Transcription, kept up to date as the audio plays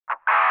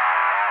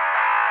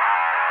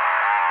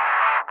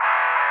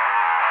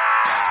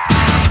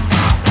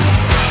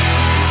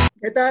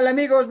¿Qué tal,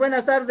 amigos?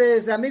 Buenas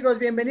tardes, amigos.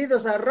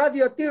 Bienvenidos a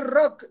Radio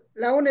T-Rock,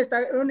 la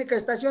única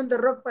estación de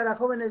rock para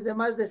jóvenes de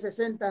más de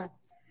 60.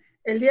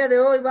 El día de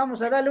hoy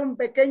vamos a darle un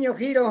pequeño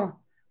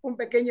giro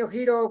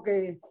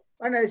que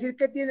van a decir,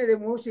 ¿qué tiene de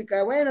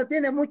música? Bueno,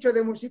 tiene mucho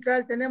de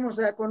musical. Tenemos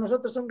con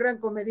nosotros un gran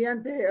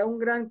comediante, a un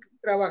gran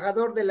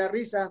trabajador de la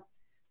risa,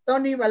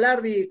 Tony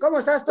Balardi. ¿Cómo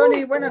estás,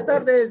 Tony? Buenas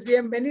tardes.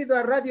 Bienvenido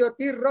a Radio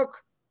T-Rock.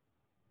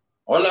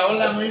 Hola,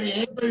 hola, muy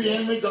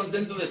bien, muy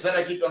contento de estar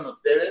aquí con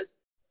ustedes.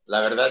 La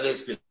verdad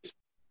es que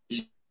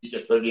sí, que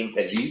estoy bien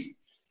feliz,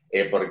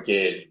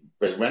 porque,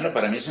 pues bueno,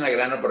 para mí es una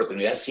gran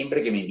oportunidad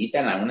siempre que me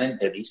invitan a una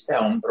entrevista,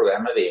 a un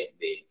programa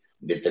de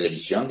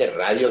televisión, de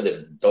radio,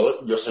 de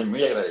todo. Yo soy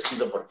muy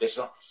agradecido porque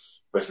eso,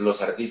 pues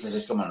los artistas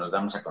es como nos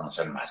damos a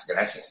conocer más.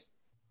 Gracias.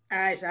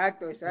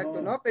 Exacto,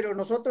 ¿no? Pero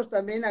nosotros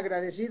también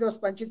agradecidos,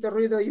 Panchito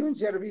Ruido y un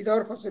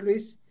servidor, José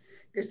Luis,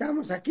 que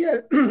estamos aquí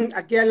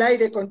aquí al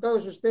aire con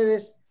todos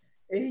ustedes.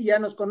 Ya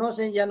nos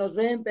conocen, ya nos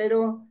ven,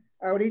 pero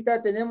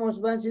ahorita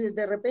van a decir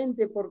de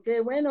repente, porque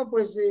bueno,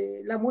 pues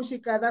la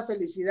música da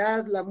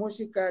felicidad, la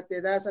música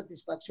te da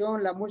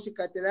satisfacción, la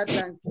música te da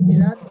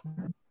tranquilidad,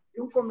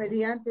 y un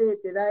comediante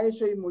te da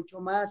eso y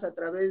mucho más a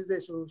través de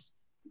sus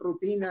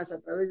rutinas,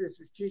 a través de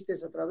sus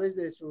chistes, a través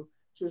de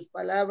sus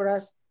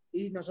palabras,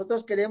 y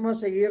nosotros queremos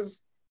seguir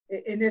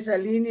en esa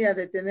línea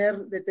de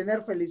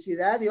tener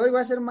felicidad, y hoy va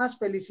a ser más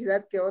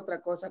felicidad que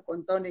otra cosa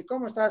con Tony.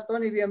 ¿Cómo estás,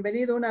 Tony?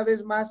 Bienvenido una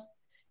vez más.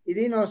 Y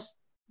dinos,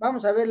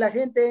 vamos a ver, la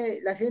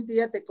gente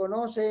ya te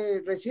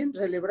conoce, recién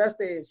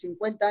celebraste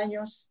 50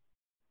 años.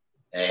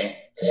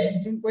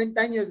 50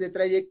 años de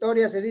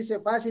trayectoria, se dice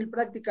fácil,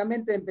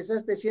 prácticamente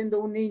empezaste siendo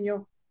un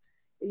niño.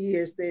 Y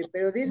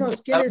pero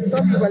dinos, ¿quién es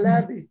Tony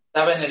Balardi?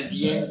 Estaba en el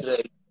vientre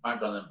de mi mamá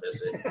cuando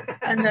empecé.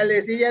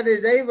 Ándale, sí, ya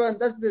desde ahí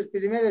contaste tus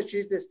primeros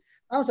chistes.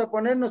 Vamos a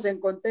ponernos en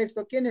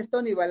contexto. ¿Quién es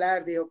Tony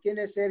Balardi? ¿O quién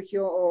es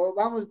Sergio? O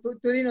vamos,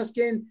 tú dinos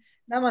quién.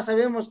 Nada más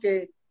sabemos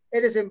que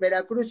eres en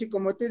Veracruz y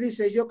como tú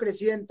dices, yo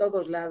crecí en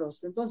todos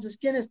lados. Entonces,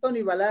 ¿quién es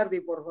Tony Balardi,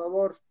 por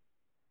favor?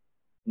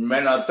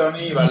 Bueno,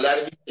 Tony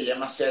Balardi se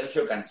llama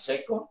Sergio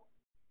Canseco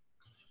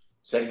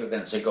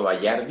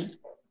Bayardi.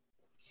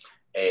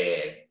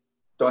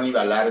 Tony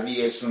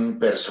Balardi es un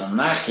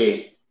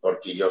personaje,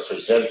 porque yo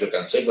soy Sergio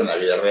Canseco en la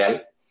vida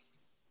real,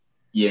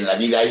 y en la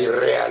vida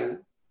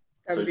irreal.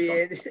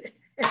 También.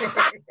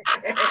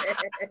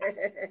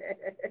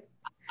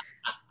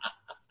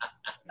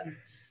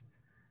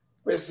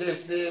 Pues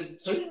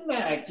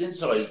 ¿quién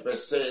soy?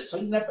 Pues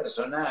soy una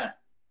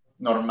persona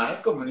normal,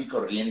 común y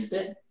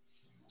corriente,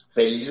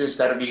 feliz de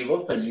estar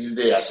vivo, feliz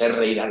de hacer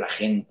reír a la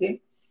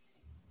gente,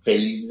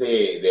 feliz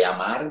de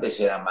amar, de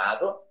ser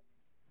amado,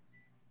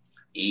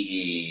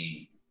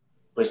 y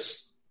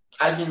pues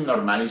alguien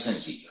normal y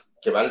sencillo,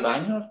 que va al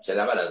baño, se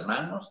lava las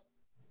manos,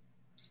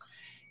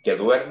 que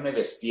duerme,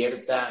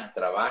 despierta,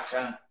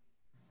 trabaja,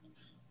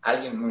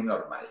 alguien muy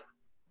normal,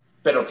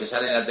 pero que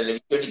sale en la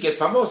televisión y que es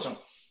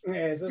famoso.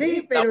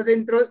 Sí, pero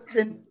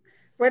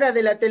fuera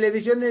de la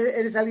televisión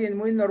eres alguien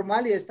muy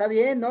normal y está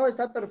bien, ¿no?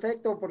 Está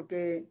perfecto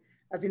porque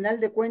a final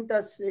de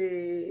cuentas,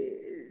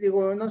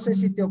 digo, no sé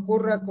si te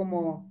ocurra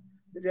como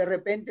de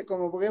repente,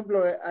 como por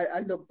ejemplo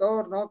al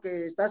doctor, ¿no?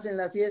 Que estás en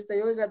la fiesta y,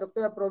 oiga,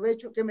 doctor,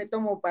 aprovecho, ¿qué me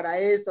tomo para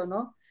esto,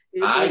 no?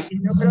 Y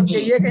no creo que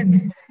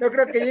lleguen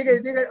y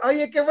digan,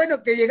 oye, qué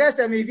bueno que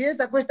llegaste a mi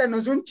fiesta,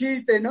 cuéntanos un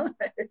chiste, ¿no?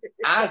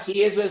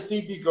 Sí, eso es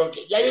típico,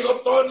 que ya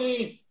llegó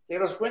Tony, que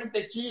nos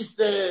cuente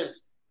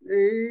chistes.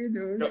 Sí,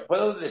 no. Yo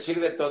puedo decir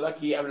de todo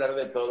aquí, hablar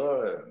de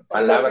todo,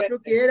 palabras.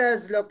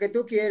 Lo que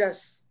tú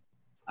quieras.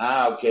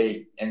 Ok.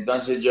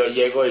 Entonces yo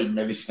llego y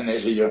me dicen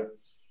eso y yo,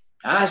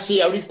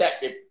 sí, ahorita,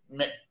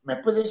 ¿me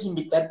puedes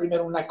invitar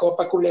primero una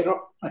copa,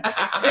 culero?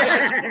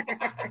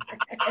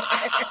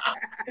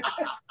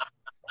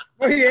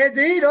 Muy bien,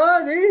 sí, ¿no?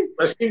 Sí.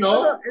 Pues sí,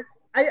 ¿no? Bueno,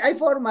 hay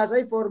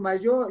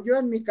formas. Yo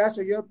en mi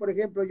caso, por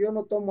ejemplo, yo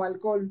no tomo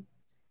alcohol.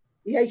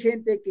 Y hay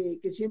gente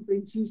que siempre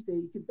insiste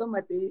y que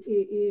tómate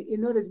y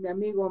no eres mi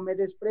amigo, me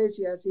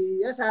desprecias y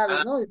ya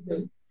sabes, ¿no?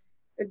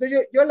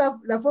 Entonces yo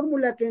la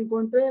fórmula que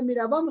encontré,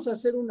 mira, vamos a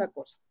hacer una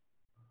cosa.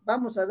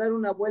 Vamos a dar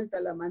una vuelta a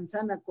la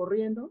manzana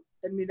corriendo.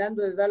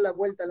 Terminando de dar la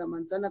vuelta a la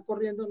manzana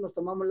corriendo, nos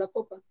tomamos la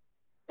copa.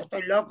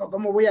 Estoy loco,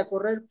 ¿cómo voy a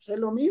correr? Pues es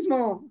lo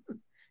mismo.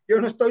 Yo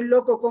no estoy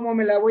loco, ¿cómo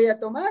me la voy a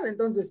tomar?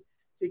 Entonces,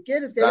 si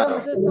quieres que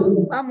hagamos esto,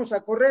 vamos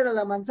a correr a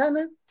la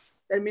manzana.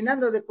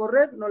 Terminando de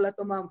correr, nos la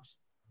tomamos.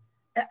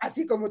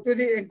 Así como tú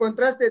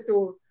encontraste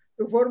tu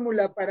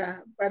fórmula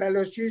para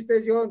los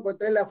chistes, yo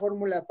encontré la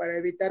fórmula para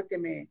evitar que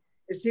me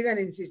sigan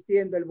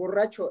insistiendo. El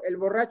borracho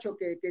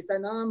que está,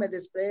 no, me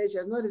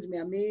desprecias, no eres mi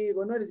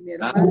amigo, no eres mi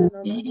hermano.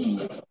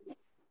 Sí.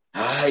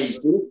 Ay,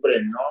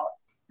 sufre, ¿no?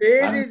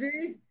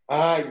 Sí.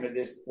 Ay, me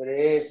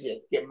desprecias,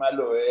 qué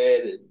malo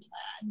eres.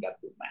 Venga,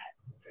 tu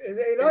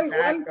madre. No,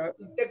 igual,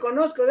 te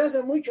conozco de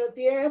hace mucho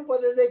tiempo,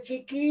 desde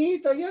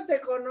chiquito, yo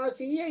te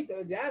conocía y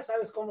ya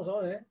sabes cómo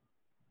son,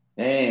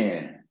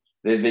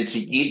 Desde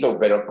chiquito,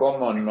 pero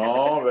cómo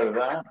no,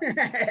 ¿verdad?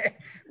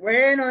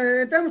 Bueno,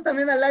 entramos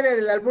también al área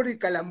del albur y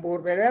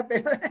calambur, ¿verdad?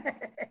 Pero...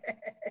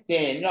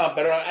 Sí, no,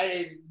 pero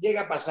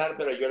llega a pasar,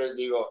 pero yo les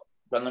digo,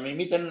 cuando me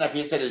invitan a una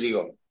fiesta les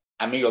digo,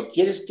 amigo,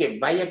 ¿quieres que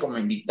vaya como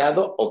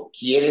invitado o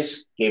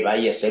quieres que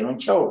vaya a hacer un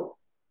show?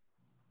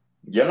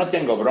 Yo no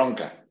tengo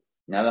bronca,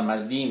 nada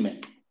más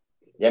dime.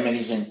 Ya me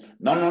dicen,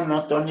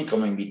 no, Tony,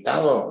 como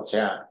invitado, o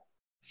sea,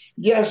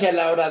 ya sea a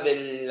la hora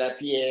de la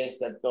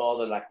fiesta,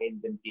 todo, la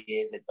gente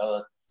empieza,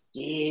 todo,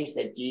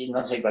 chiste,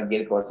 no sé,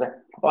 cualquier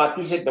cosa, o a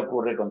ti se te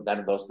ocurre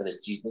contar 2, 3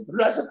 chistes,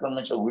 lo haces con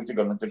mucho gusto y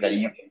con mucho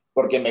cariño,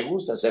 porque me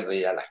gusta hacer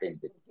reír a la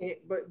gente.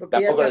 Porque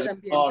ya Tampoco les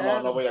estás digo,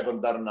 ambientado. no voy a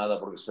contar nada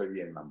porque soy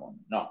bien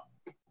mamón, no.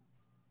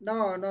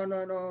 No.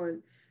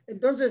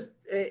 Entonces,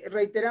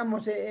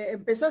 reiteramos,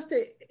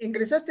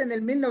 ingresaste en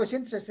el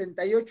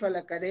 1968 a la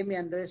Academia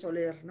Andrés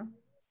Soler, ¿no?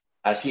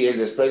 Así es,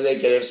 después de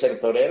querer ser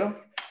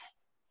torero.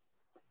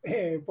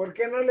 ¿Por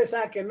qué no le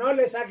saque? No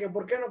le saque,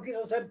 ¿por qué no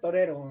quiso ser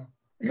torero?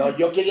 No,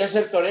 yo quería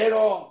ser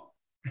torero,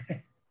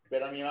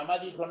 pero mi mamá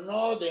dijo,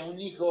 no, de un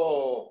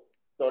hijo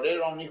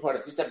torero a un hijo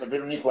artista,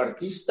 prefiero un hijo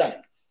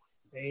artista.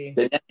 Sí.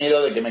 Tenía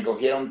miedo de que me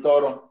cogiera un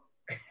toro.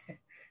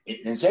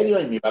 En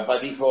serio, y mi papá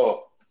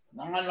dijo,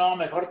 no,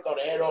 mejor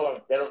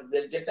torero, pero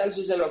 ¿qué tal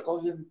si se lo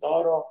coge un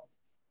toro?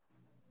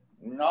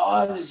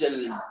 No, dice,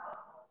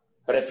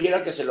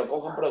 prefiero que se lo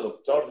coja un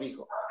productor,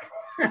 dijo.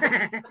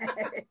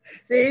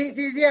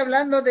 Sí,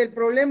 hablando del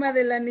problema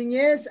de la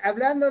niñez,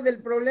 hablando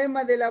del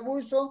problema del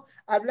abuso,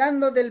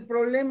 hablando del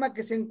problema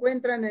que se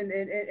encuentran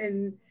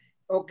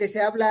o que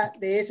se habla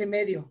de ese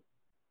medio.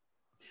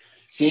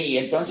 Sí, y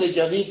entonces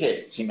yo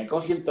dije, si me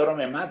coge un toro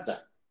me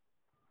mata.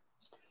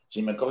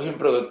 Si me coge un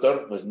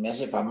productor, pues me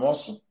hace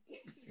famoso.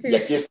 Y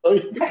aquí estoy.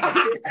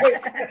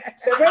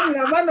 Se ve en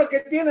la mano que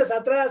tienes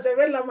atrás, se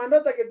ve en la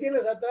manota que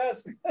tienes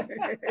atrás.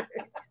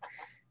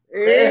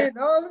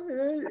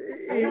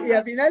 Y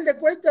a final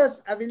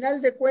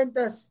de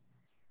cuentas,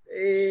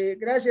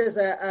 gracias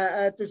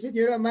a tu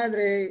señora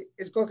madre,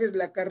 escoges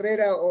la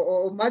carrera,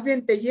 o más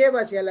bien te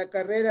llevas hacia la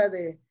carrera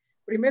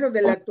primero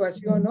de la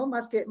actuación, ¿no?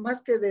 Más que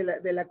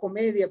de la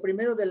comedia,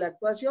 primero de la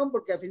actuación,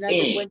 porque a final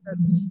de cuentas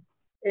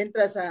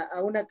entras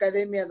a una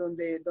academia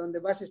donde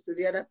vas a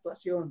estudiar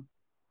actuación.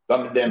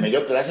 Donde me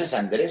dio clases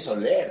Andrés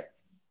Soler.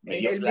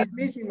 El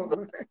mismísimo.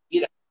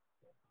 Mira,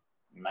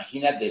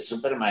 imagínate,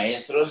 super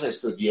maestros,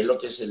 estudié lo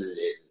que es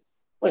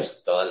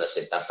pues todas las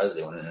etapas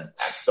de un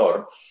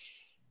actor,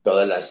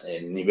 todos los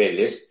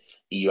niveles,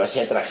 y yo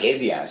hacía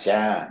tragedia,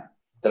 hacía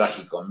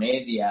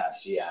tragicomedia,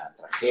 hacía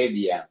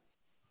tragedia,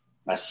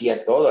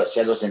 hacía todo,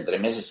 hacía los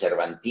entremeses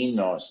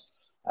cervantinos,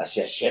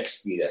 hacía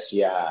Shakespeare,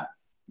 hacía,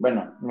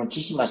 bueno,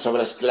 muchísimas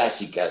obras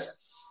clásicas,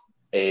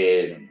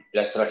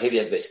 las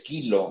tragedias de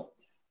Esquilo,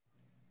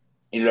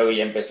 y luego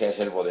ya empecé a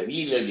hacer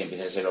vodevils, y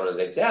empecé a hacer obras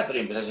de teatro, y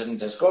empecé a hacer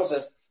muchas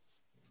cosas,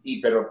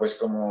 pero pues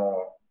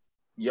como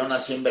yo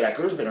nací en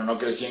Veracruz, pero no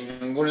crecí en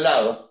ningún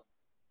lado,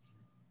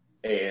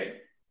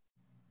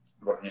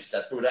 por mi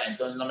estatura,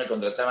 entonces no me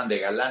contrataban de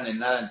galán en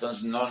nada,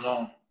 entonces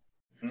no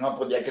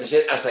podía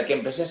crecer hasta que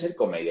empecé a hacer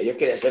comedia. Yo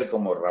quería ser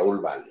como Raúl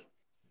Vale,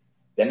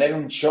 tener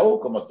un show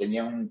como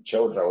tenía un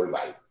show Raúl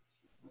Vale.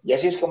 Y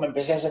así es como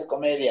empecé a hacer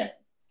comedia,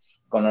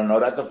 con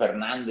Honorato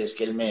Fernández,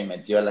 que él me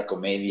metió a la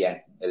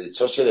comedia, el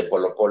socio de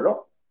Polo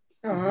Polo.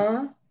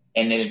 Ajá.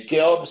 En el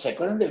Keops, ¿se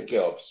acuerdan del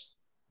Keops?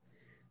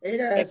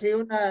 Era así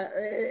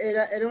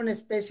era una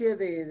especie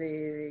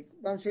de,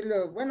 vamos a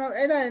decirlo, bueno,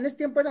 en ese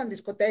tiempo eran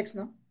discotecas,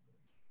 ¿no?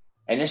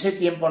 En ese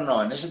tiempo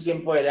no, en ese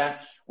tiempo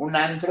era un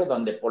antro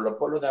donde Polo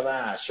Polo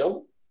daba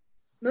show.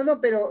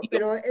 No, pero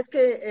es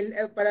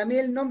que para mí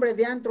el nombre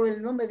de antro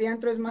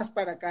es más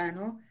para acá,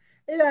 ¿no?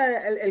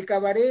 Era el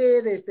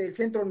cabaret, el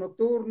centro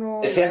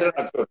nocturno. El centro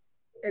nocturno.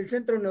 El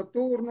centro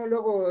nocturno,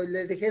 luego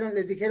les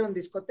dijeron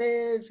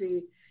discotecas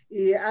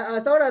y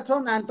hasta ahora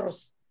son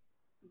antros.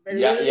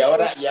 Y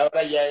ahora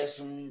ya es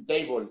un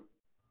table.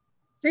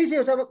 Sí,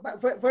 o sea,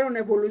 fueron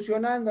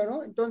evolucionando,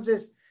 ¿no?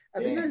 Entonces,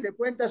 a final de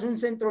cuentas, un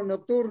centro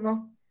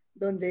nocturno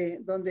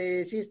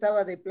donde sí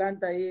estaba de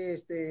planta ahí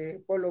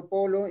Polo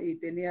Polo y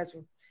tenía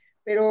su...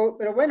 Pero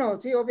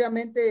bueno, sí,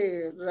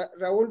 obviamente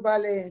Raúl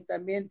Vale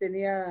también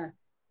tenía,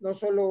 no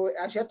solo,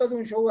 hacía todo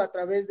un show a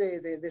través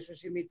de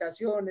sus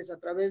imitaciones, a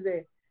través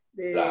de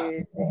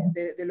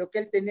lo que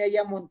él tenía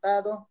ya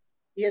montado,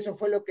 y eso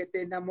fue lo que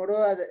te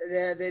enamoró a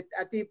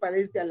ti para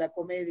irte a la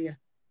comedia.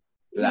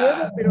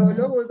 Pero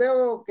luego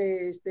veo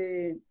que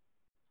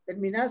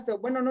terminaste,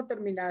 bueno, no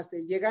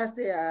terminaste,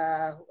 llegaste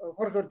a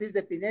Jorge Ortiz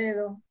de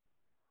Pinedo.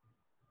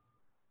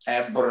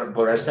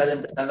 Por estar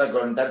empezando a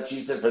contar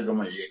chistes fue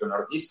como llegué con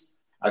Ortiz.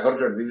 A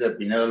Jorge Ortiz de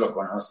Pinedo lo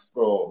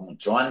conozco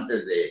mucho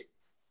antes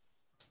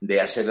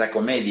de hacer la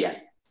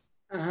comedia.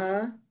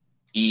 Ajá.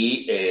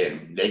 Y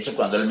de hecho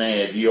cuando él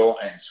me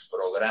vio en su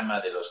programa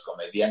de los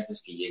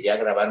comediantes que llegué a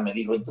grabar, me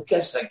dijo, ¿y tú qué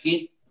haces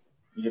aquí?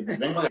 Y yo, pues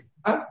vengo de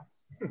acá.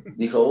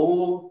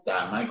 Dijo,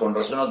 man, con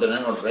razón no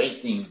tenemos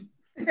rating.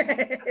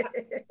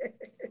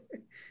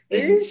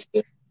 ¿En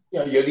serio?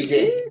 Yo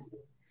dije,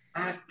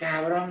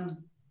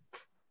 cabrón.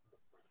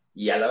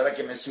 Y a la hora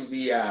que me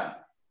subí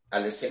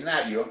al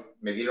escenario,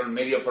 me dieron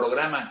medio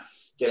programa,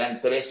 que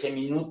eran 13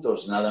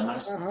 minutos nada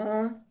más.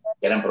 Ajá.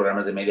 Que eran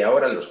programas de media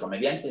hora, los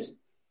comediantes.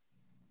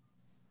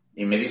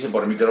 Y me dice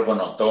por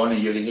micrófono Tony,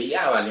 y yo dije,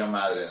 ya valió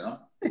madre,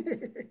 ¿no?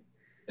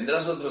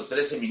 Tendrás otros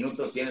 13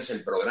 minutos, tienes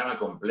el programa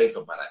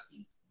completo para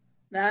ti.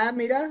 Ah,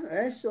 mira,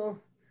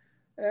 eso.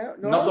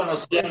 No No,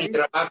 conocía mi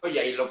trabajo y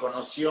ahí lo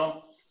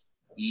conoció.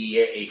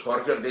 Y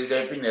Jorge Ortiz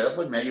de Pinedo,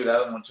 pues me ha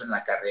ayudado mucho en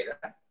la carrera,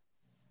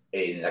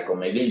 en la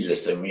comedia, y le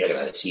estoy muy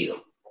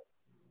agradecido.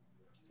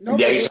 no,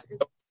 De ahí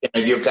pues,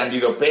 me dio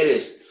Cándido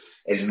Pérez,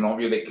 el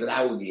novio de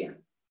Claudia.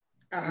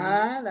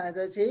 ajá,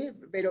 sí,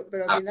 pero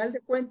a final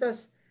de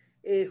cuentas,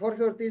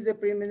 Jorge Ortiz de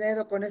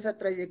Pinedo, con esa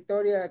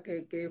trayectoria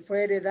que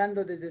fue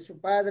heredando desde su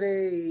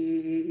padre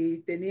y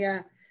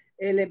tenía,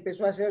 él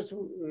empezó a hacer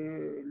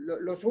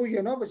lo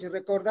suyo, ¿no? Pues si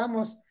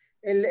recordamos,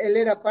 él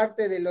era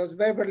parte de los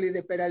Beverly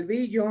de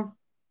Peralvillo,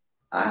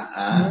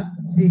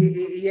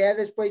 y ya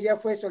después ya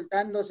fue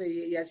soltándose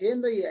y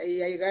haciendo, y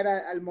a llegar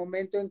al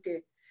momento en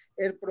que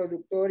el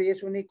productor y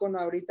es un ícono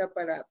ahorita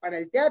para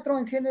el teatro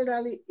en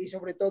general y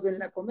sobre todo en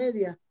la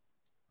comedia.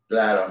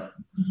 Claro.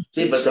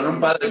 Sí, pues con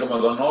un padre como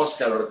don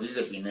Óscar Ortiz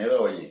de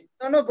Pinedo, oye.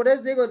 No, por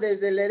eso digo,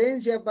 desde la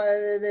herencia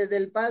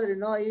del padre,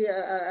 ¿no? Ahí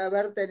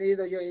haber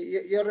tenido,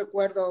 yo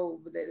recuerdo,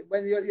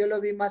 bueno, yo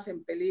lo vi más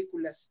en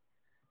películas.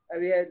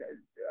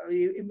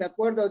 Y me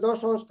acuerdo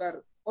dos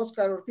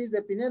Óscar Ortiz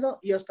de Pinedo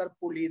y Óscar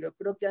Pulido.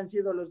 Creo que han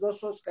sido los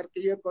dos Óscar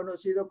que yo he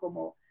conocido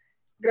como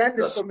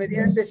grandes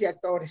comediantes y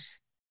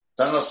actores.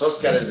 Son los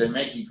Óscares de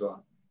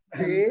México.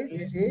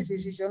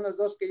 Sí, son los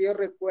dos que yo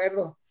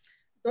recuerdo.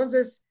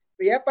 Entonces,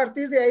 y a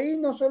partir de ahí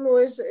no solo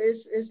es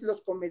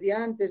los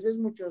comediantes, es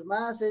muchos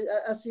más,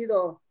 ha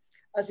sido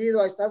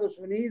a Estados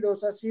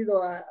Unidos, ha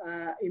sido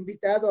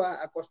invitado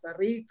a Costa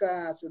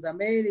Rica, a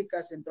Sudamérica,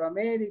 a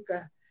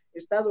Centroamérica,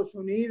 Estados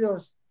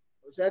Unidos,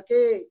 o sea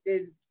que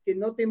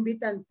no te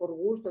invitan por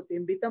gusto, te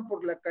invitan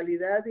por la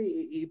calidad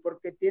y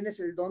porque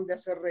tienes el don de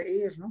hacer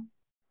reír, ¿no?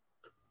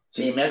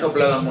 Sí, me ha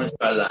acoplado mucho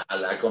a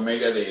la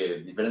comedia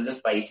de diferentes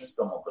países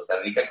como Costa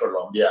Rica,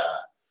 Colombia,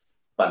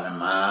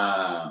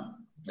 Panamá,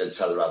 El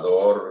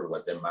Salvador,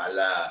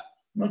 Guatemala,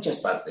 muchas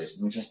partes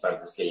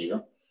que he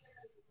ido.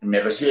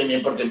 Me reciben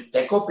bien porque te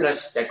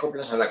acoplas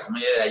a la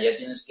comedia de allá,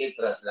 tienes que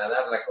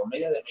trasladar la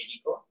comedia de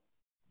México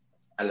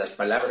a las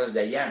palabras de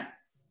allá.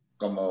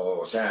 Como,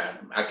 o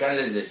sea, acá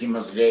les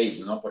decimos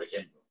gays, ¿no? Por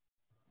ejemplo.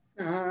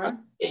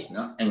 Ajá.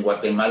 ¿No? En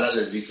Guatemala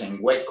les dicen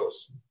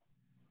huecos.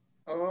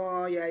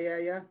 Oh, ya.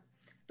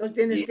 Entonces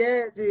tienes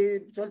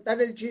que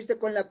soltar el chiste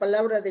con la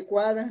palabra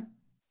adecuada.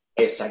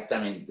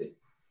 Exactamente.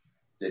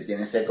 Te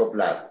tienes que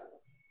acoplar.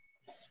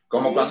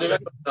 Como cuando ibas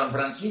con San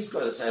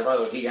Francisco de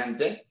Sábado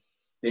Gigante,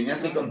 tenías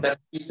que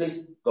contar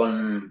chistes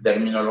con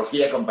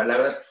terminología, con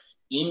palabras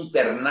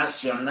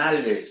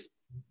internacionales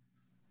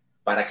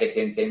para que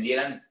te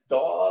entendieran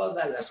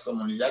todas las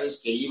comunidades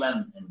que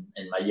iban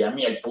en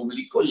Miami, al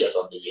público y a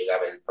donde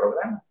llegaba el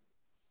programa.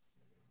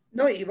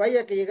 No, y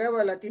vaya que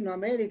llegaba a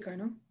Latinoamérica,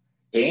 ¿no?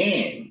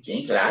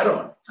 Sí,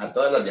 claro, a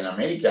toda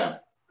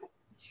Latinoamérica.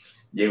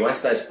 Llegó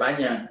hasta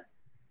España.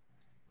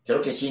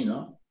 Creo que sí,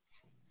 ¿no?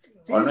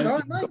 Sí, no,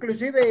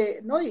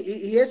 inclusive, no,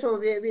 y eso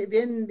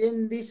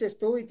bien dices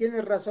tú y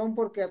tienes razón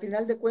porque a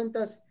final de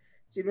cuentas,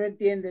 si no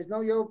entiendes,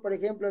 ¿no? Yo, por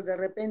ejemplo, de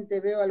repente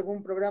veo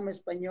algún programa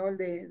español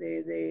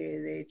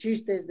de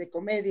chistes, de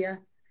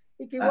comedia,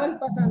 y que igual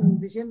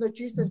pasan diciendo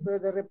chistes, pero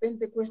de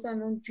repente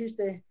cuestan un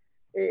chiste.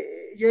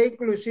 Yo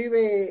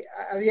inclusive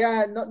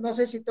había, no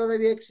sé si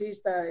todavía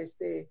exista,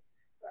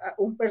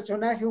 un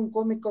personaje, un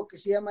cómico que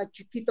se llama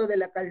Chiquito de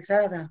la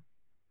Calzada.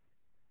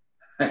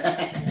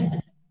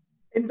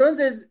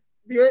 Entonces,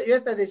 yo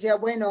hasta decía,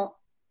 bueno,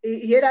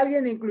 y era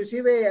alguien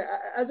inclusive,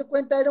 haz de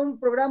cuenta, era un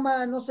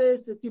programa, no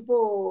sé,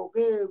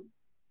 pues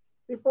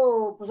a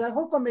lo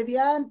mejor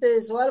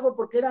comediantes o algo,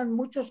 porque eran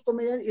muchos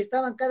comediantes y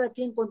estaban cada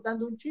quien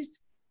contando un chiste.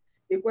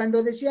 Y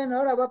cuando decían,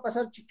 ahora va a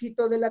pasar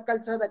Chiquito de la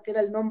Calzada, que era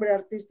el nombre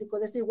artístico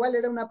de este, igual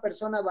era una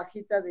persona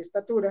bajita de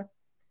estatura,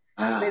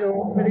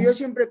 pero yo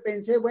siempre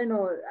pensé,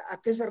 bueno, ¿a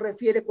qué se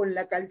refiere con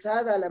la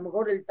calzada? A lo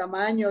mejor el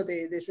tamaño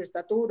de su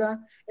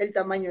estatura, el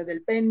tamaño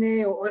del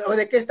pene, o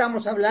de qué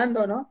estamos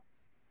hablando, ¿no?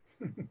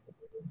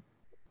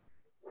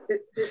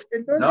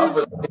 Entonces... No,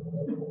 pues,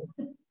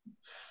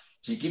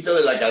 Chiquito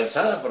de la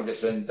Calzada, porque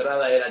su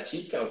entrada era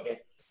chica, ¿o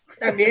qué?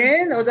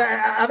 También, o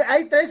sea,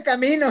 hay tres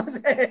caminos.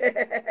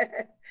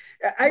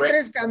 Hay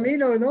tres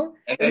caminos, ¿no?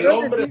 En el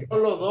hombre sí.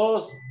 Solo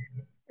dos.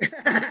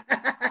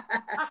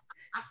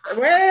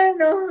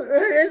 Bueno,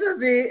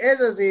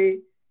 eso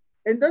sí.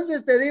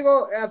 Entonces te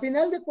digo, a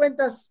final de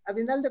cuentas,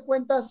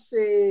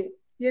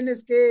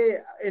 tienes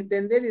que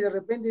entender y de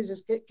repente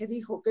dices, ¿qué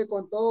dijo? ¿Qué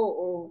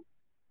contó?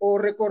 O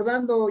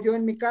recordando, yo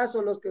en mi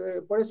caso,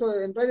 por eso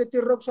en Radio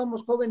T-Rock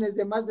somos jóvenes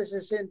de más de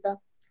 60,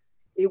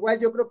 igual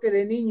yo creo que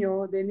de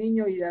niño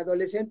y de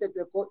adolescente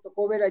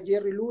tocó ver a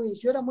Jerry Lewis,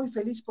 yo era muy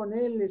feliz con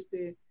él,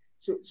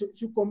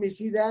 su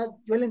comicidad,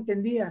 yo la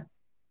entendía.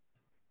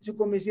 Su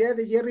comicidad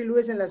de Jerry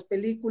Lewis en las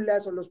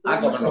películas o los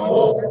programas.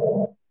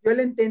 No. Yo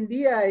le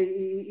entendía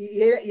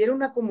y era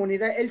una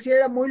comunidad, él sí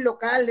era muy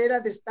local, era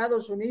de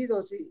Estados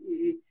Unidos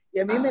y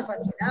a mí me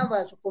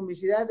fascinaba su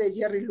comicidad de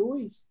Jerry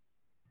Lewis.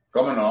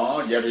 ¿Cómo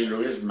no? Jerry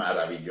Lewis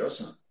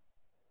maravilloso.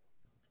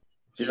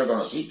 Sí lo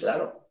conocí,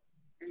 claro.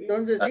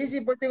 Entonces,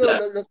 sí, pues digo,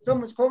 los que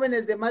somos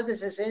jóvenes de más de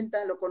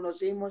 60, lo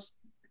conocimos.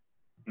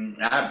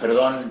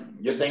 Perdón,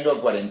 yo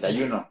tengo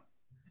 41.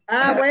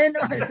 Bueno,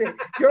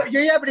 yo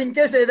ya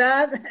brinqué esa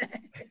edad.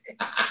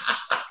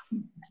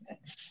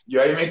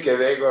 Yo ahí me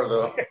quedé,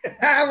 gordo.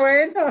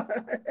 Bueno.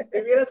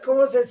 Y vieras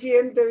cómo se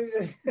siente,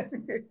 dices.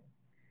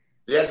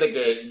 Fíjate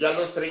que yo a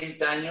los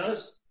 30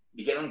 años,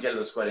 dijeron que a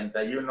los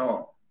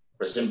 41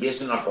 pues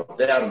empiezan a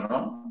jotear,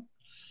 ¿no?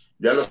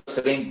 Yo a los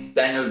 30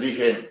 años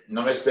dije,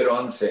 no me espero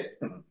 11.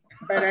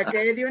 ¿Para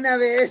qué de una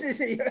vez?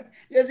 Yo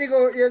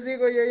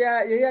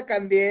ya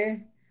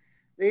cambié.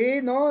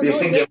 Sí, no,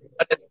 Dicen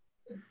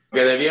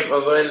que de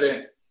viejo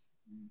duele.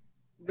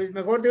 Pues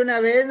mejor de una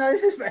vez, ¿no?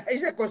 Dices, para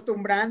irse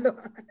acostumbrando.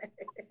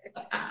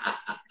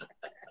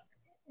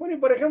 Bueno, y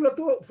por ejemplo,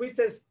 tú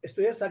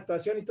estudiaste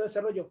actuación y todo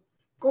ese rollo.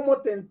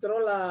 ¿Cómo te entró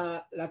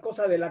la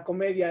cosa de la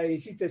comedia?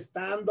 ¿Hiciste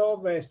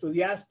stand-up,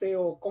 estudiaste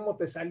o cómo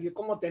te salió,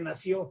 cómo te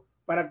nació?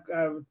 Para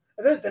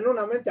tener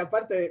una mente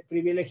aparte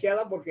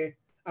privilegiada porque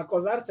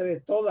acordarse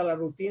de toda la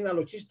rutina,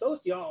 los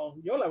chistos,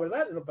 yo la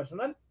verdad, en lo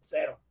personal,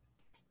 cero.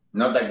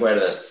 No te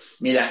acuerdas.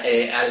 Mira,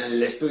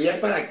 al estudiar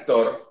para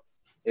actor,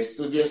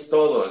 estudias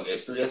todo,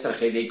 estudias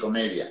tragedia y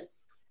comedia.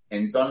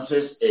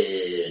 Entonces,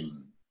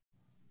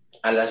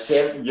 al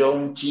hacer yo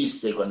un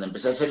chiste, cuando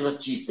empecé a hacer los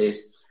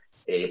chistes,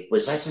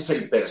 pues haces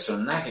el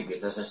personaje que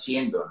estás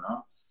haciendo,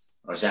 ¿no?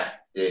 O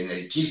sea, en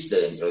el chiste,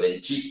 dentro del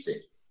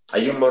chiste.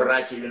 Hay un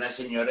borracho y una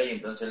señora y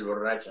entonces el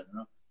borracho,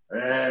 ¿no?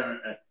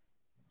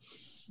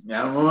 Mi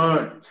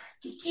amor,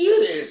 ¿qué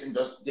quieres?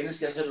 Entonces tienes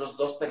que hacer los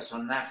dos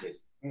personajes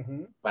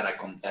para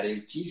contar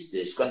el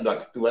chiste. Es cuando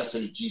actúas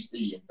el chiste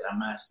y entra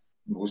más,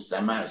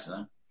 gusta más,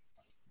 ¿no?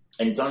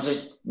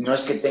 Entonces, no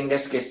es que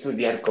tengas que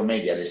estudiar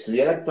comedia. Al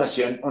estudiar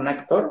actuación, un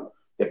actor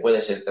te puede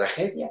hacer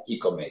tragedia y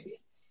comedia.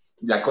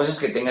 La cosa es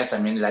que tengas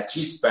también la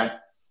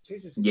chispa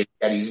y el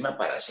carisma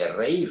para hacer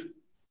reír.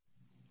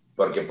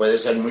 Porque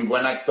puedes ser muy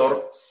buen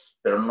actor,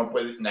 pero no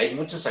puede. Hay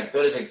muchos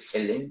actores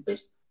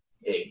excelentes,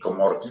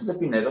 como Ortiz de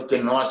Pinedo, que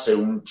no hace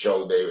un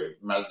show de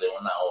más de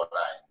una hora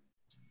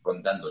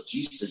contando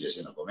chistes y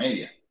haciendo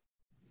comedia.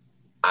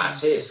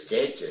 Hace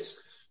sketches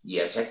y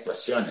hace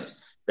actuaciones,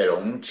 pero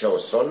un show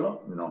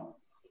solo, no.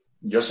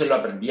 Yo se lo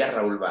aprendí a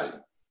Raúl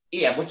Vale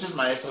y a muchos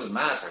maestros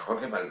más, a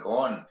Jorge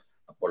Falcón,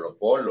 a Polo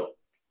Polo.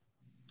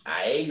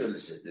 A ellos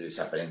les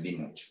aprendí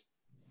mucho.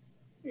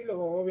 Y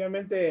luego,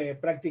 obviamente,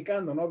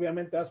 practicando, ¿no?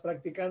 Obviamente vas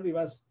practicando y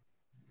vas...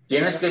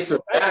 Tienes que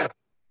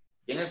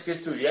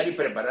estudiar y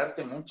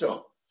prepararte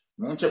mucho,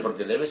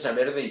 porque debes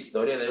saber de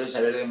historia, debes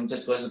saber de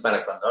muchas cosas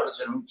para cuando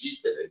hablas en un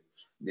chiste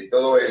de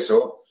todo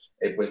eso,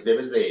 pues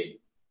debes de...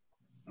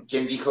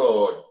 ¿Quién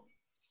dijo?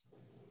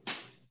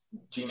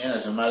 Chinen a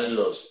su madre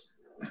los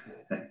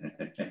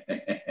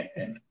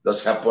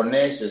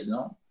japoneses,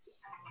 ¿no?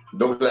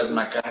 Douglas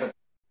MacArthur.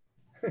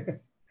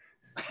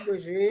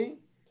 Pues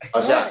sí.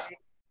 O sea,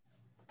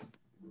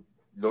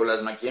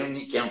 Douglas MacArthur,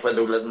 ¿quién fue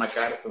Douglas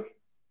MacArthur?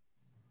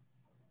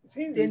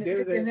 Sí,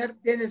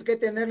 tienes que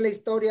tener la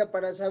historia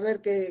para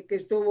saber que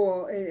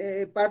estuvo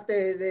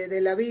parte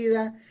de la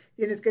vida,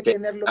 tienes que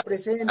tenerlo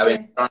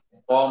presente.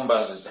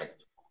 Bombas,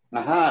 exacto.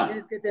 Ajá.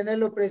 Tienes que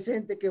tenerlo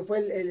presente que fue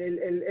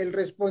el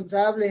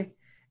responsable.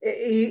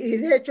 Y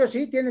de hecho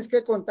sí, tienes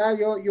que contar.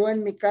 Yo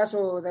en mi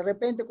caso, de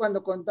repente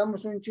cuando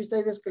contamos un chiste,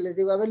 hay veces que les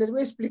digo, a ver, les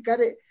voy a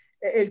explicar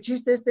el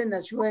chiste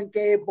nació en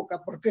qué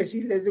época, porque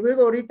si les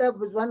digo ahorita,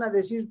 pues van a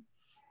decir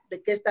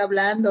de qué está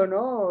hablando,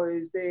 ¿no?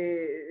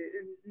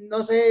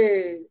 No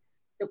sé,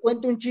 te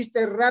cuento un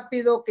chiste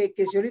rápido que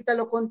si ahorita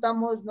lo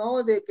contamos,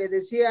 ¿no? De que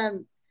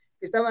decían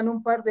que estaban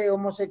un par de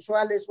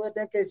homosexuales, voy a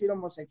tener que decir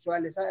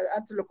homosexuales,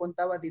 antes lo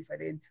contaba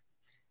diferente,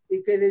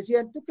 y que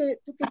decían, ¿tú qué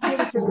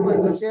quieres ser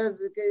cuando seas,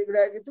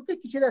 tú qué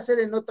quisieras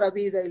hacer en otra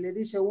vida? Y le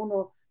dice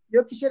uno,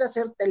 yo quisiera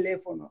hacer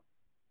teléfono.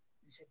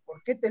 Dice,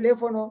 ¿por qué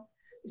teléfono?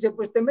 Dice,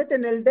 pues te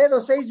meten el dedo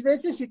 6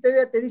 veces y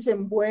todavía te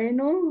dicen,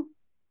 bueno.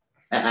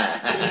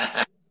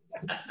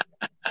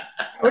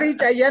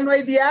 Ahorita ya no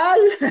hay dial.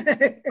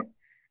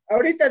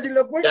 Ahorita si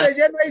lo cuelgas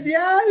ya no hay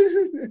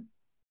dial.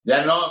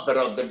 Ya no,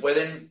 pero te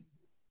pueden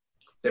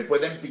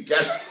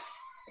picar.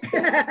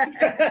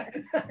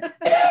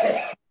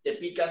 Te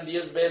pican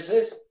 10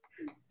 veces.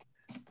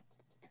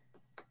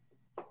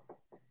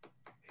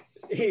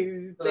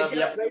 Y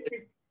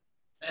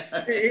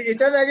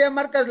todavía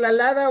marcas la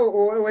LADA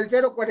o el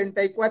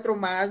 044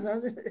 más, ¿no?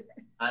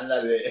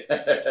 Ándale.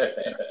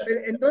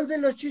 Entonces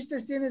los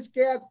chistes tienes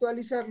que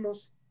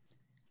actualizarlos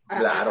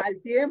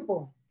al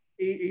tiempo.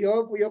 Y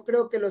yo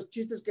creo que los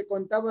chistes que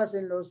contabas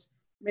en los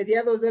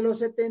mediados de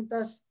los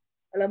 70s,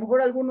 a lo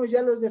mejor algunos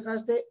ya los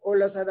dejaste o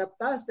los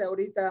adaptaste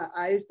ahorita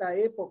a esta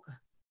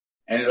época.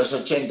 En los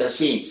 80,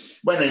 sí.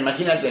 Bueno,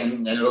 imagínate,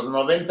 en los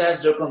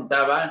 90 yo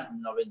contaba,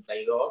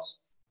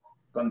 92,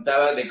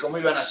 contaba de cómo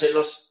iban a ser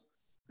los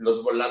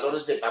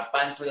voladores de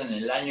Papantla en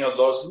el año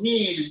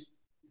 2000.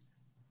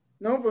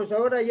 No, pues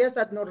ahora ya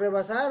hasta nos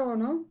rebasaron,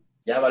 ¿no?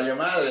 Ya valió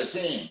madre,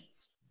 sí.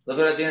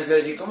 Entonces ahora tienes que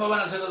decir, ¿cómo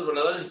van a ser los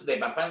voladores de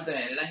Papantla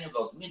en el año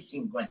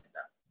 2050?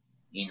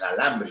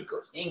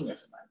 inalámbricos,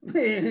 niños, hermano.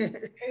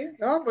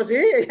 No, pues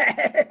sí.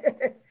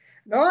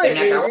 No, Se me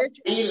acabó de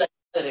hecho, y la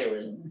madre,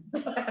 güey.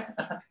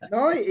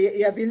 no,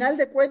 y a final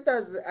de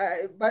cuentas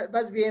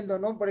vas viendo,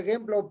 ¿no? Por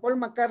ejemplo, Paul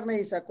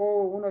McCartney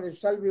sacó uno de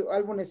sus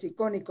álbumes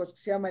icónicos que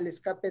se llama El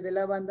escape de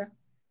la banda.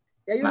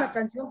 Y hay una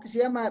canción que se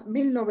llama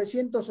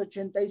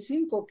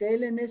 1985, que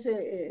él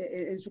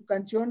en su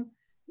canción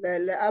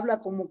le habla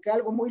como que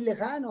algo muy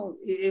lejano.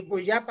 Y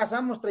pues ya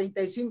pasamos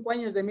 35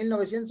 años de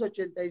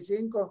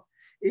 1985.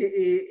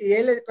 Y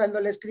él cuando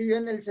le escribió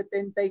en el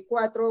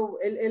 74,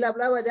 él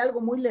hablaba de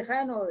algo muy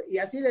lejano y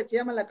así le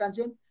llama la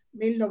canción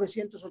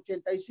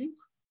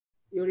 1985.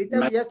 Y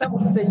ahorita ya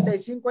estamos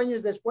 35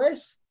 años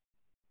después.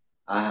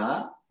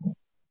 Ajá.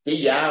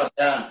 Sí, ya, o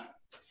sea,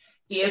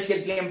 y es que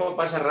el tiempo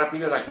pasa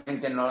rápido, la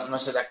gente no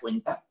se da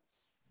cuenta.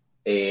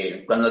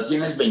 Cuando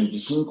tienes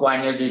 25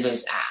 años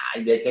dices,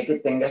 ay, de que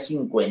tengas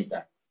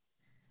 50.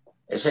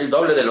 Es el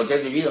doble de lo que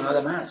has vivido,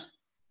 nada más.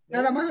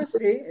 Nada más,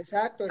 sí,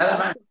 exacto. Nada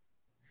más.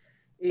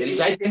 Y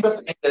dice, ay, tengo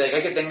 30,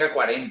 de que tenga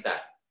 40.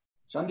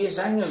 Son 10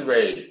 años,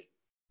 güey.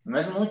 No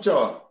es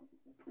mucho.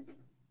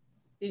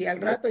 Y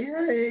al rato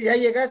ya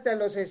llegaste a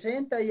los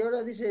 60 y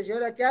ahora dices, ¿y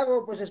ahora qué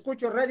hago? Pues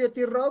escucho Radio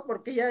T-Rock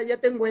porque ya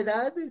tengo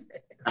edad.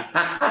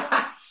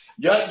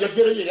 yo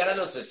quiero llegar a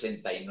los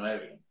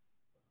 69.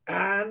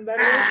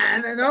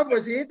 Ándale. No,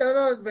 pues sí,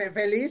 todos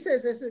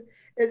felices.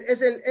 Es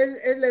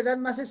la edad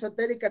más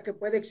esotérica que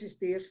puede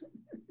existir.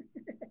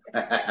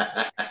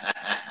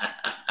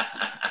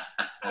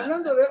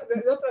 Hablando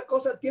de otra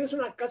cosa, tienes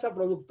una casa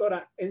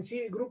productora, en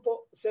sí,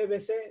 grupo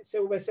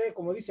CVC,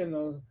 como dicen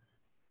los...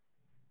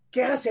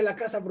 ¿Qué hace la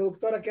casa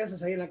productora? ¿Qué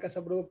haces ahí en la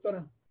casa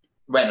productora?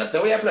 Bueno, te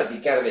voy a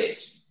platicar de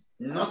eso.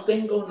 No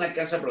tengo una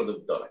casa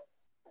productora.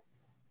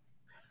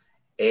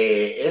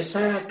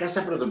 Esa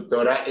casa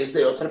productora es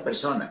de otra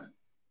persona.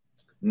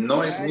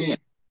 No es mía.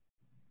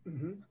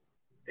 Uh-huh.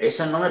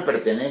 Esa no me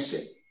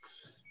pertenece.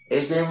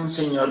 Es de un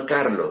señor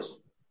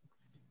Carlos,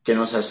 que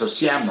nos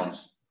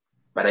asociamos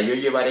para yo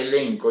llevar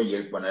elenco y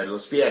él poner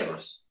los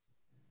fierros.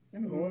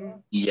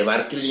 Uh-huh. Y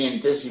llevar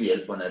clientes y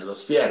él poner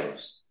los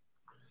fierros.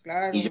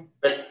 Claro. Y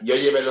yo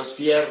llevé los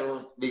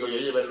fierros, yo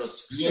llevé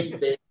los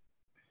clientes,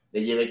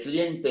 le llevé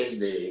clientes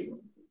de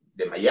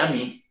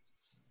Miami,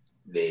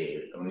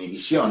 de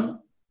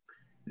Univisión,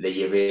 le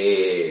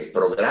llevé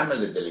programas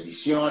de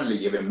televisión, le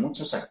llevé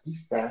muchos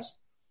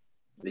artistas,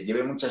 le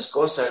llevé muchas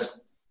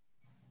cosas.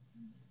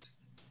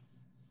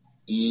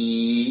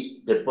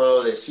 Y te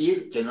puedo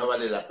decir que no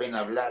vale la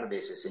pena hablar de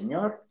ese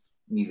señor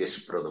ni de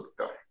su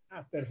productora.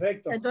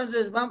 Perfecto.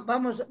 Entonces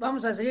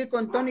vamos a seguir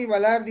con Tony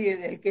Balardi,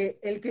 el que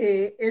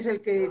es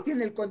el que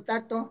tiene el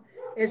contacto,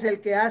 es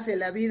el que hace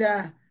la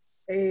vida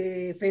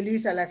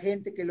feliz a la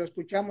gente, que lo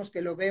escuchamos,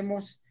 que lo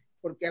vemos,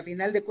 porque a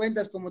final de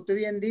cuentas, como tú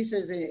bien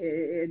dices,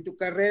 en tu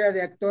carrera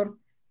de actor,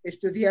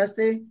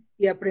 estudiaste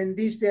y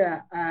aprendiste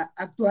a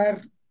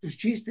actuar tus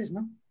chistes,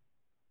 ¿no?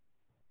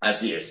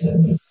 Así es.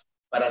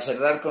 Para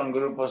cerrar con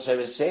Grupo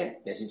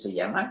CVC, que así se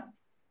llama.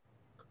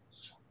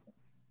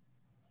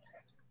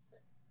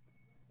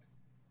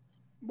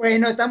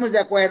 Bueno, estamos de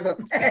acuerdo.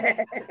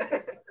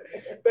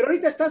 Pero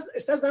ahorita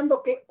estás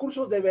dando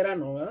cursos de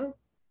verano, ¿verdad?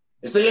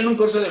 Estoy en un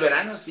curso de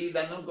verano, sí,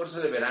 dando un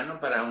curso de verano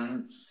para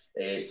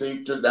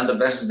estoy dando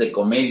clases de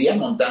comedia,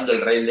 montando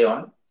El Rey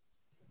León,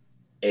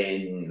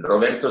 en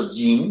Roberto's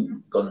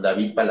Gym, con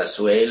David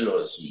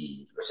Palazuelos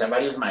y,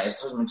 varios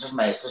maestros, muchos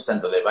maestros,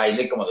 tanto de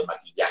baile como de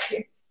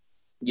maquillaje.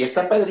 Y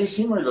está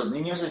padrísimo y los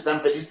niños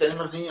están felices.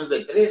 Tenemos niños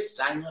de 3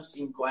 años,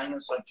 5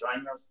 años, 8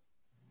 años,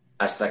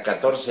 hasta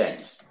 14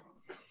 años.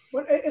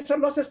 Bueno, eso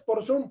lo haces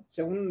por Zoom,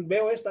 según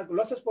veo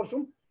lo haces por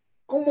Zoom.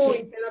 ¿Cómo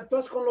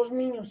interactúas con los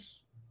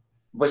niños?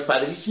 Pues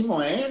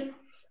padrísimo, ¿eh?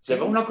 Se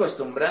va uno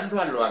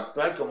acostumbrando a lo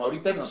actual, como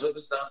ahorita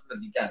nosotros estamos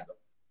platicando.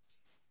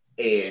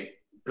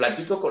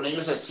 Platico con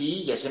ellos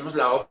así y hacemos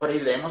la ópera y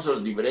leemos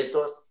los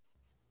libretos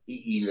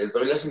y les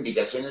doy las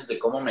indicaciones de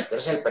cómo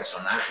meterse al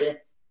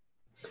personaje.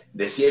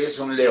 De si eres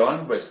un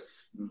león, pues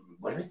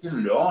vuélvete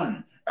un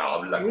león.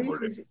 Habla como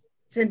el león.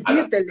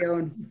 Sentirte el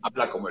león.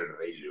 Habla como el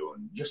Rey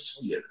León. Yo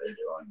soy el Rey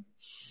León.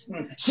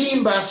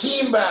 ¡Simba,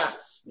 Simba!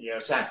 Y,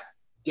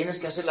 tienes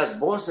que hacer las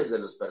voces de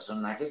los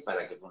personajes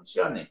para que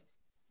funcione.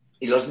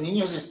 Y los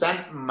niños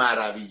están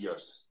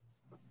maravillosos.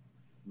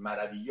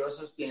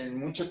 Maravillosos, tienen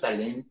mucho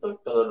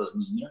talento, todos los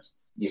niños,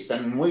 y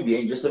están muy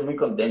bien. Yo estoy muy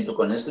contento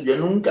con esto. Yo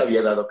nunca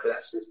había dado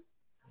clases.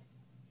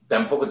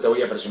 Tampoco te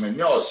voy a presumir,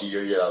 no, si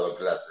yo he dado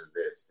clases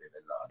de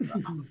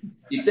no.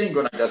 Y tengo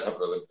una casa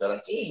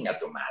productora, chinga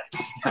tu madre.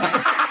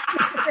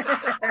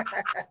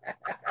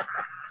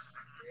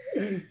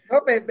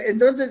 No,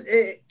 entonces,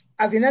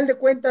 a final de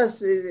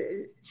cuentas,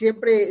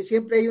 siempre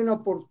hay una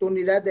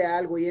oportunidad de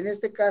algo, y en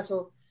este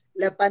caso,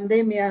 la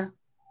pandemia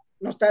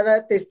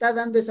te está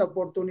dando esa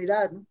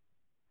oportunidad, ¿no?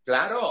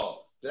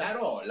 Claro,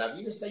 la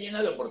vida está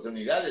llena de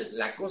oportunidades.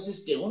 La cosa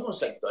es que uno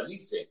se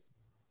actualice.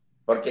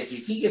 Porque si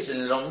sigues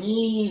en lo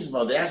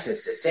mismo de hace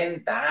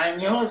 60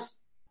 años,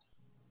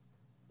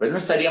 pues no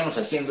estaríamos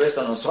haciendo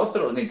esto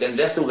nosotros, ni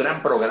tendrías tu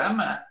gran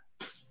programa.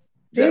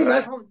 Sí,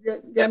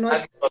 ya no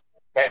es...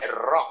 De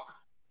rock.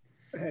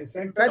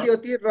 En Radio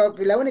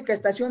T-Rock, la única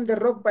estación de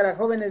rock para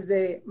jóvenes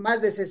de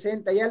más de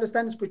 60. Ya lo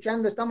están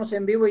escuchando, estamos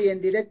en vivo y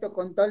en directo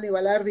con Tony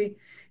Balardi.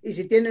 Y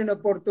si tienen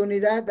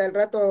oportunidad, al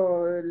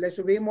rato le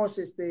subimos,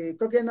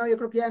 creo que no, yo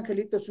creo que ya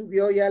Angelito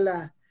subió ya lo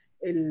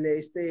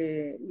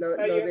de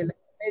la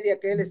media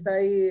que él está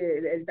ahí,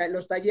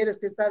 los talleres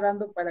que está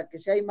dando para que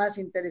si hay más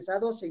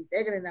interesados se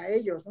integren a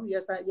ellos, ¿no? Ya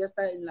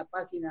está en la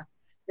página,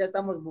 ya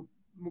estamos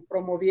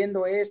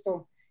promoviendo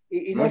esto.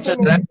 Y muchas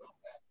gracias.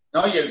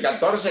 No, y el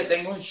 14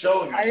 tengo un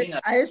show,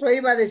 imagínate. A eso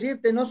iba a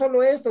decirte, no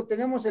solo esto,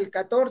 tenemos el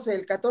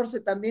 14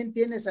 también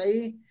tienes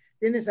ahí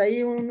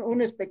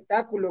un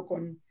espectáculo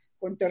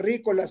con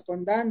terrícolas,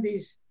 con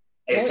dandies.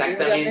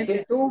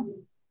 Exactamente. ¿No?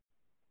 Tú.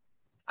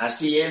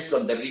 Así es,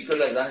 con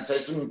terrícolas, danza,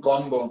 es un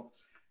combo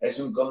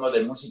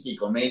de música y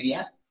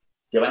comedia,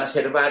 que van a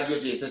ser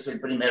varios, y este es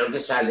el primero que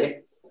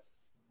sale.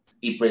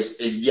 Y pues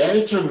ya he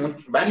hecho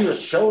varios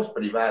shows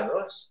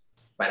privados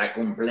para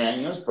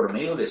cumpleaños por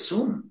medio de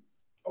Zoom.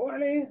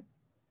 ¡Órale!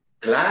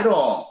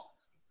 Claro,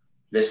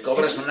 les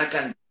cobras una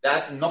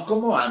cantidad, no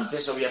como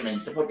antes,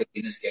 obviamente, porque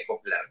tienes que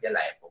acoplarte a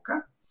la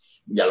época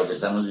y a lo que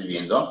estamos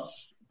viviendo,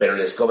 pero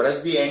les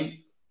cobras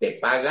bien, te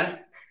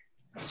pagan,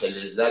 se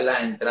les da la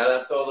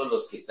entrada a todos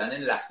los que están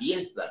en la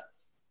fiesta,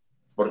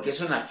 porque es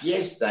una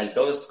fiesta y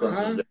todos con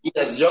sus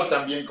bebidas, yo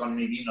también con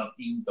mi vino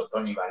tinto,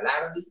 Tony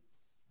Balardi,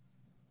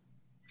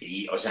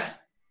 y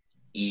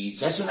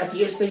se hace una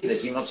fiesta y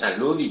decimos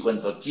salud y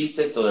cuento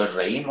chistes, todos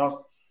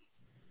reímos.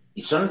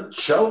 Y son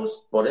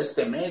shows por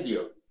este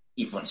medio.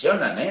 Y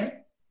funcionan,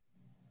 ¿eh?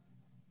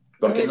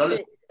 Porque no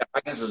les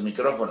apaguen sus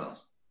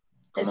micrófonos.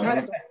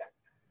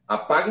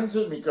 Apaguen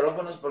sus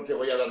micrófonos porque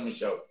voy a dar mi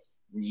show.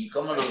 ¿Y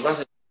cómo los vas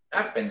a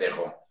escuchar,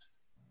 pendejo?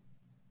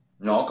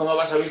 No, ¿cómo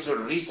vas a oír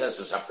sus risas,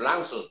 sus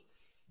aplausos?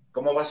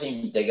 ¿Cómo vas a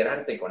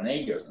integrarte con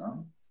ellos,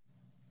 no?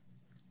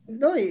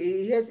 No,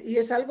 y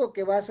es algo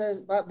que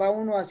va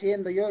uno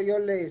haciendo. Yo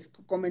les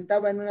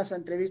comentaba en unas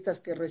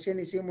entrevistas que recién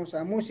hicimos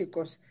a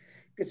músicos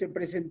que se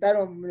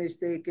presentaron,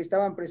 que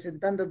estaban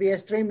presentando vía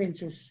streaming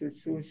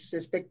sus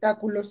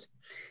espectáculos.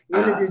 Y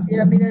yo les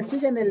decía, miren,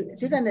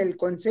 sigan el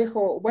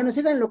consejo, bueno,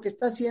 sigan lo que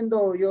está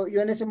haciendo. Yo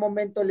en ese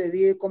momento le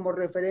di como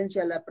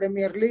referencia a la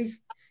Premier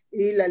League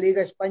y la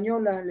Liga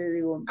Española. Le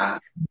digo,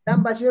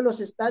 están vacíos los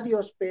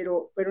estadios,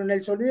 pero en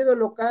el sonido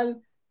local,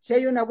 si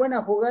hay una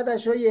buena jugada,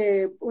 se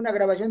oye una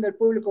grabación del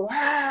público,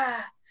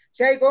 ¡ah!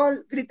 Si hay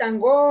gol, gritan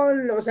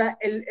gol, o sea,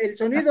 el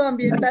sonido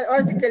ambiental,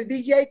 ahora sí que el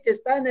DJ que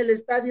está en el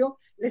estadio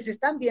les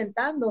está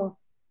ambientando.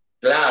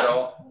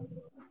 Claro.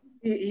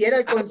 Y era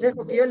el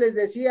consejo que yo les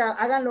decía,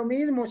 hagan lo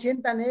mismo,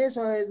 sientan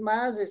eso, es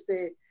más,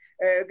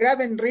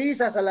 graben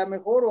risas a lo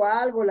mejor o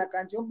algo, la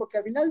canción, porque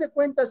al final de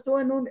cuentas tú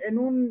en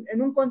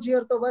un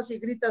concierto vas y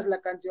gritas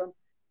la canción.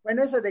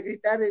 Bueno, eso de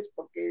gritar es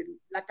porque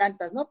la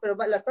cantas, ¿no? Pero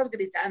la estás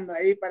gritando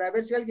ahí para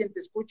ver si alguien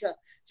te escucha,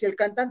 si el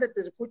cantante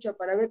te escucha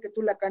para ver que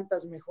tú la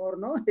cantas mejor,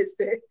 ¿no?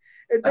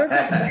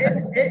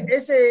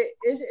 Entonces,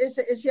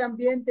 ese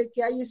ambiente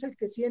que hay es el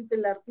que siente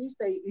el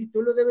artista y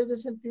tú lo debes de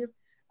sentir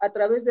a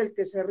través del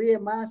que se ríe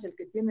más, el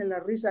que tiene la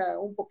risa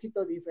un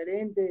poquito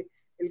diferente,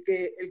 el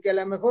que a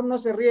lo mejor no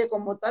se ríe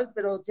como tal,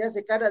 pero te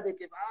hace cara de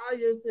que,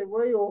 ay,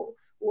 güey, o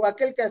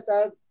aquel que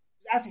hasta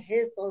hace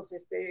gestos,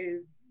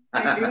 te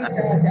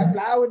grita, te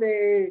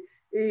aplaude,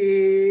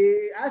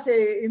 y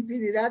hace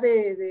infinidad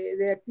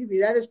de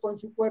actividades con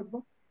su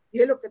cuerpo,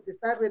 y es lo que te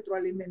está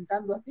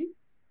retroalimentando a ti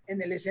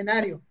en el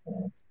escenario.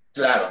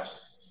 Claro.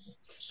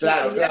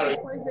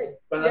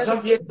 Cuando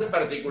son fiestas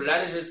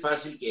particulares es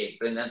fácil que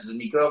prendan sus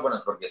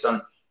micrófonos porque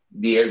son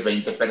 10,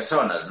 20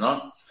 personas,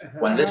 ¿no?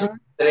 Cuando es un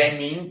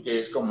streaming, que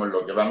es como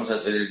lo que vamos a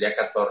hacer el día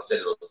 14,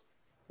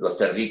 los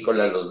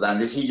terrícolas, los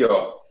dandes y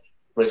yo,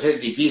 pues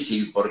es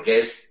difícil porque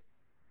es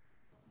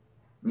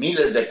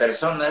miles de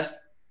personas,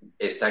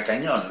 está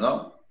cañón,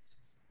 ¿no?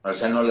 O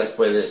sea, no las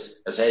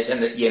puedes, o sea,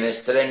 y en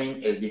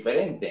streaming es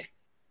diferente,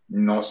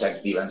 no se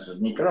activan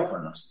sus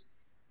micrófonos.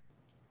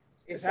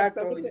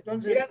 Exacto,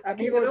 entonces,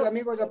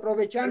 amigos,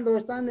 aprovechando,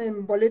 ¿están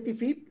en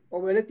Boletify o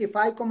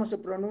Boletify, cómo se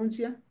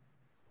pronuncia?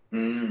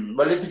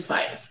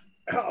 Boletify.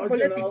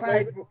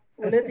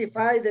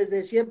 Boletify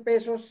desde 100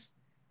 pesos,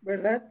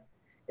 ¿verdad?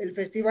 El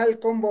Festival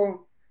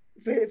Combo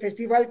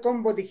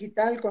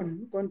Digital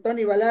con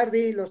Tony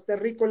Balardi, los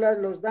terrícolas,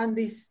 los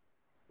dandies,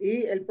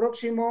 y el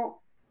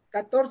próximo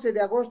 14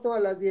 de agosto a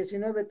las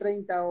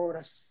 19:30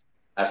 horas.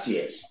 Así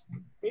es.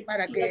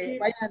 Para que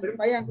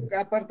vayan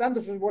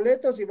apartando sus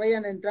boletos y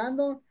vayan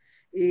entrando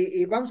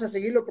y vamos a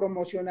seguirlo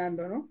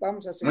promocionando, ¿no?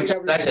 Vamos a seguir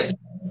hablando. Gracias.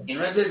 Y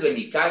no es desde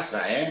mi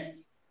casa,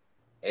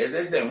 es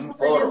desde un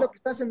foro. Lo que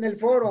estás en el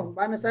foro,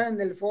 van a estar en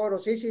el foro,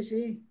 sí.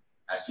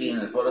 Así, en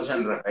el foro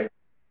San Rafael.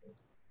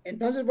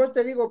 Entonces, vos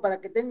te digo,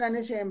 para que tengan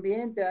ese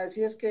ambiente,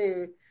 así es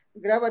que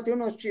grábate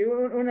unas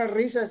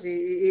risas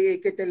y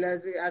que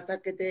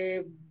hasta que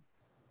te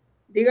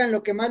digan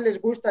lo que más les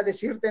gusta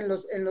decirte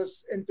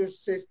en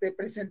tus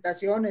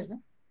presentaciones,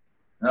 ¿no?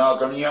 No,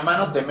 con mi mamá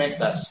no te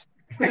metas.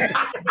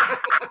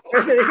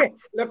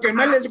 Lo que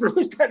más les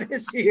gusta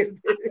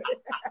decirte.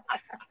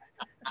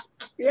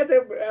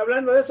 Fíjate,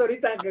 hablando de eso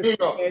ahorita.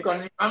 Digo,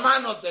 con mi mamá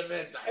no te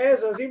metas.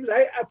 Eso, sí,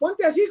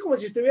 ponte así como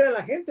si estuviera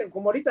la gente,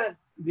 como ahorita,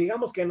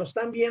 digamos que nos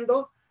están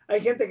viendo,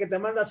 hay gente que te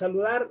manda a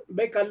saludar,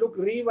 Beca Luc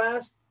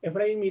Rivas,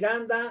 Efraín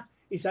Miranda,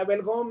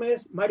 Isabel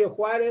Gómez, Mario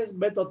Juárez,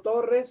 Beto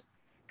Torres,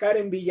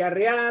 Karen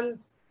Villarreal,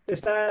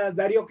 está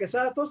Darío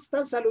Quesada, todos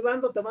están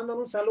saludando, te mandan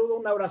un saludo,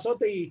 un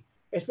abrazote y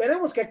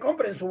esperemos que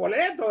compren su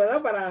boleto,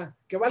 ¿verdad? Para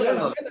que valga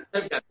la pena.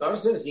 El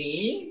 14,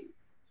 sí.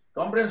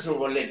 Compren su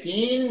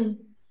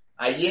boletín.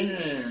 Ahí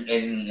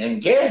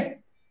 ¿en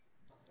qué?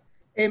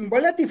 En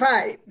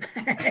Volatify.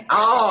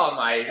 Oh,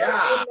 my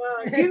God.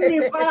 Give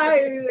me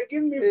five,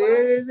 give me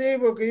five. Sí,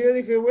 porque yo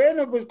dije,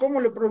 bueno, pues ¿cómo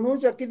lo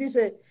pronuncio? Aquí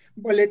dice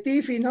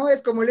Boletifi, ¿no?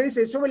 Es como le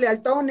dice, súbele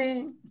al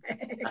tone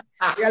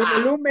y al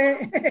volumen.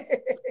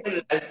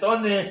 Al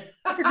tone.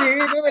 Sí,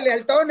 súbele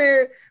al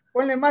tone,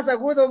 ponle más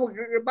agudo,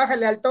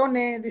 bájale al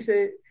tone,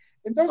 dice.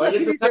 Entonces Oye,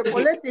 aquí ¿tú dice sabes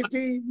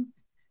Boletifi.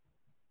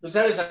 ¿Tú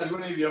sabes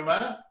algún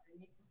idioma?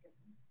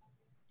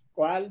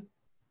 ¿Cuál?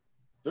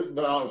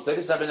 No,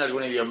 ¿ustedes saben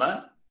algún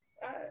idioma?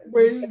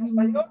 Pues,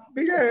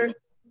 mira,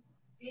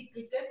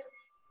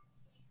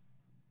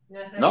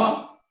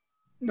 ¿No?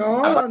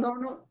 no.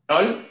 ¿No?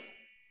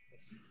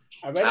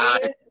 A ver,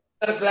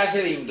 Dar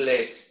clase de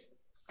inglés.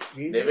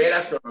 De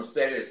veras con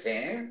ustedes,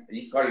 ¿eh?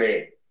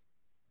 Híjole.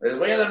 Les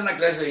voy a dar una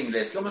clase de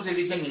inglés. ¿Cómo se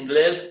dice en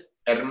inglés?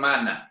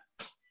 Hermana.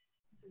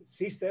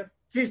 Sister.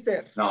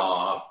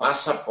 No,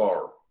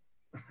 passport.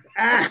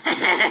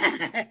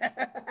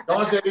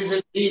 ¿Cómo se dice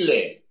en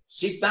Chile?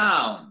 Sit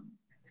down.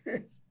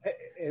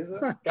 Eso.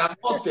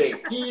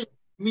 Camote, kill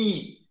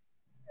me.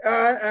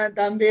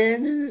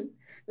 También.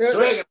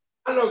 Suegra,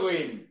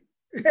 Halloween.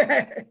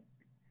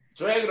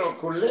 Suegro,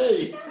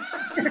 culé.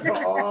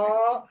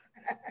 No.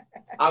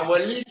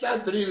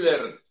 Abuelita,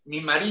 thriller.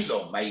 Mi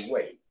marido, my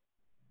way.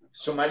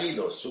 Su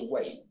marido, su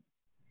way.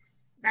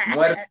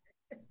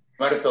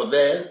 Muerto,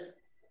 dead.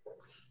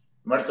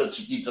 Muerto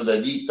chiquito,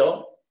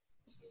 dedito.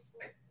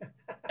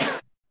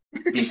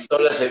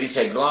 Pistola se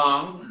dice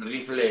gun.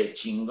 Rifle,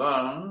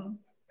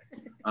 chingón.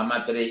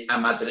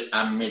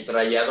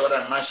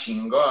 Ametralladora,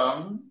 machine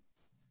gun.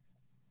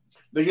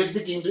 Do you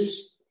speak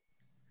English?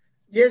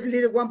 Yes,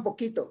 little one,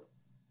 poquito.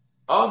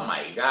 Oh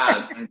my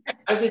God.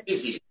 Es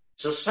difícil.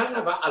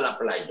 Susana va a la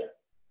playa.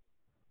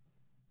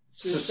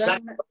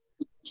 Susana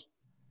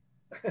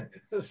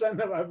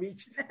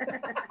Babich.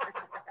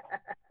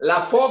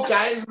 La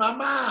foca es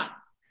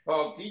mamá.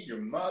 Focky,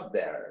 your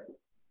mother.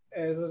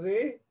 Eso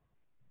sí.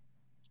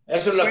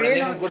 Eso lo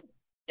aprendí en un curso que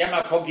se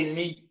llama Fucking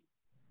Me.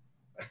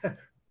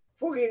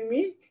 Fucking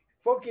me.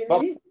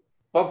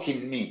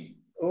 Fucking Me.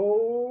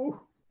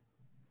 Oh.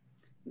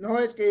 No,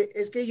 es que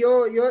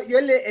yo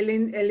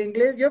el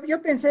inglés,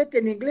 yo pensé que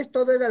en inglés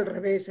todo era al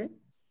revés, ¿eh?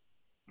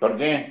 ¿Por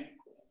qué?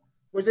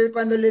 Pues es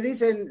cuando le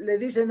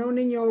dicen a un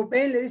niño,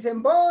 ven, le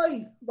dicen,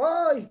 voy.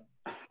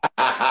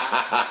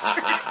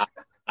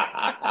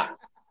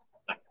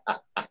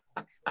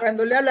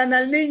 Cuando le hablan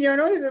al niño,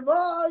 ¿no? Dice,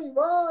 voy.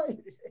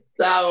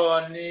 Está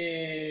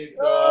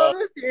bonito. No, no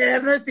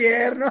es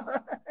tierno.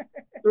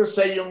 Tú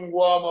sei un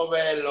uomo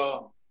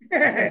bello.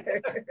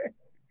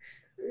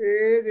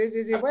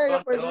 Sí.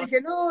 Bueno, pues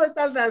dije, no,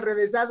 están al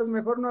revésados,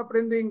 mejor no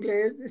aprendo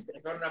inglés.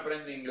 Mejor no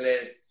aprendo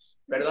inglés.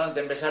 Perdón,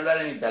 te empecé a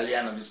hablar en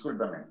italiano,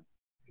 discúlpame.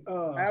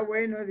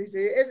 Bueno,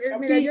 dice,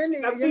 mira, yo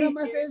nada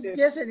más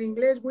es en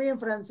inglés, güey, en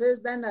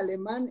francés, da en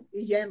alemán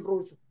y ya en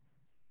ruso.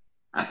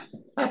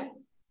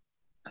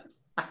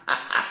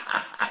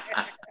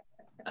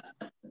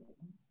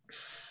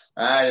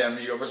 Ay,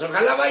 amigo, pues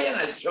ojalá vayan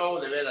al show,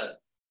 de veras.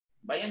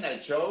 Vayan al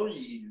show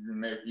y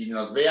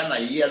nos vean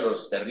ahí a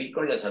los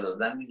terrícolas, a los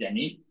Dandy y a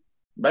mí.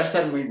 Va a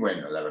estar muy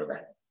bueno, la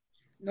verdad.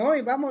 No,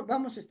 y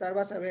vamos a estar,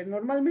 vas a ver.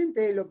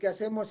 Normalmente lo que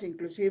hacemos,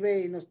 inclusive,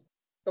 y nos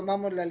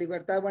tomamos la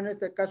libertad, bueno, en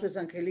este caso es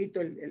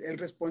Angelito, el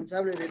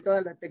responsable de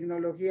toda la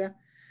tecnología,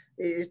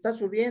 está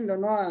subiendo,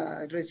 ¿no?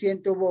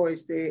 Recién tuvo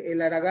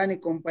el Aragán y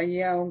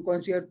compañía un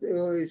concierto,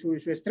 su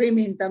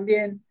streaming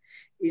también,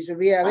 y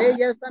subía,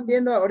 ya están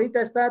viendo,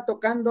 ahorita está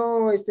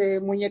tocando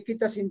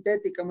muñequita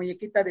sintética,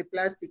 muñequita de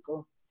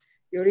plástico,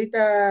 y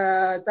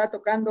ahorita está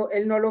tocando,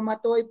 él no lo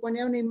mató y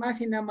ponía una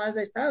imagen nada más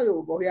de estado,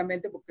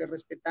 obviamente porque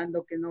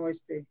respetando que no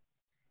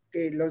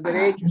que los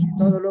derechos y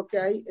todo lo que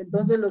hay,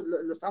 entonces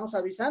lo estamos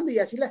avisando y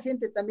así la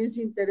gente también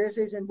se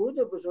interesa y dicen,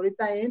 pues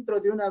ahorita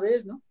entro de una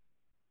vez, ¿no?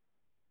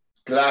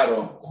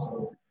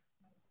 Claro.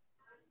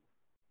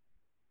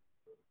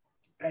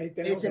 Ahí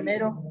ese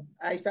mero,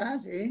 ahí está,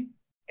 sí.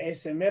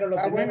 Ese mero lo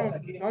tenemos bueno,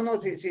 aquí.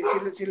 No,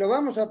 si lo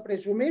vamos a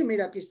presumir,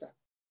 mira, aquí está.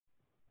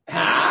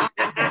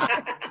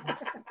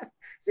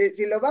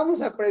 Si lo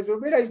vamos a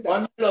presumir, ahí está.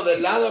 Pónmelo de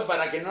lado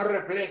para que no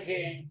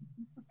refleje.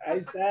 Ahí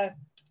está.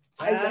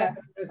 Ahí está.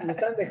 Me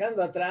están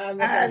dejando atrás.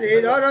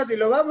 No, si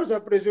lo vamos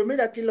a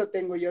presumir, aquí lo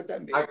tengo yo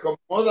también.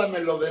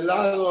 Acomódamelo de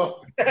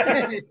lado.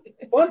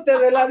 Ponte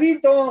de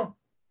ladito.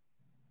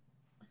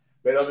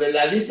 Pero de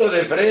ladito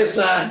de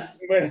fresa.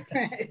 Bueno.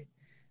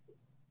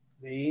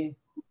 Sí,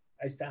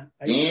 ahí está.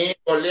 Sí,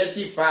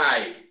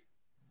 Boletify.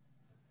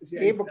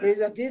 Sí,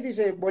 porque aquí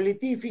dice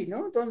Bolitifi,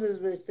 ¿no?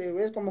 Entonces,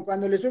 es como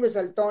cuando le subes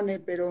al Tone,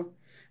 pero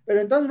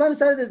entonces van a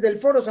estar desde el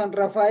Foro San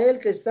Rafael,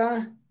 que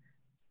está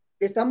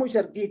muy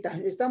cerquita,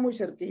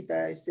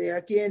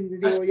 aquí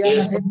digo, Así ya la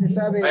es. gente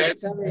sabe,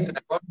 En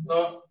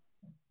agosto,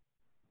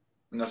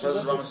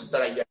 nosotros ¿dónde? vamos a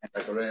estar allá en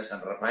la colonia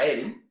San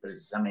Rafael,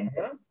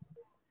 precisamente,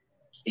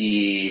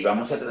 y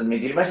vamos a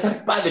transmitir. Va a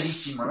estar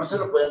padrísimo, no se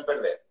lo pueden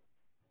perder.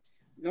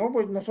 No,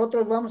 pues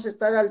nosotros vamos a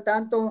estar al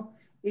tanto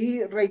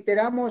y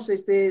reiteramos,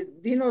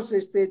 dinos,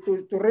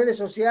 tus redes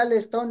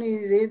sociales, Tony,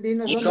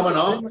 dinos Y dónde cómo te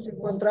no, podemos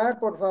encontrar,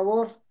 por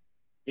favor.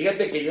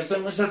 fíjate que yo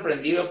estoy muy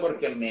sorprendido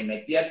porque me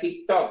metí a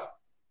TikTok.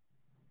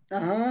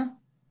 Ajá,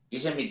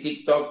 Hice mi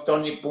TikTok,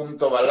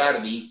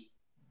 Tony.Balardi,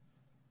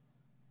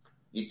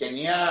 y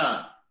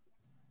tenía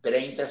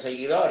 30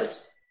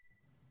 seguidores.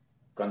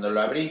 Cuando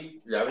lo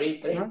abrí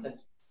 30.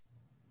 ajá.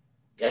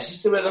 Y así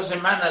estuve 2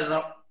 semanas,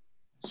 ¿no?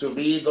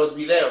 Subí 2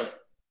 videos.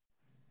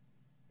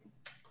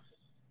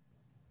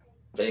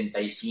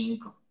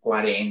 35,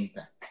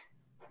 40.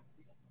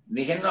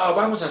 Dije, no,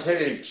 vamos a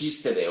hacer el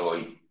chiste de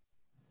hoy.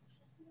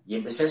 Y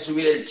empecé a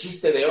subir el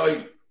chiste de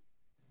hoy.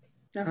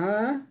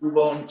 Ajá,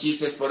 Hubo un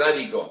chiste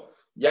esporádico.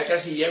 Ya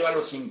casi llego a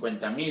los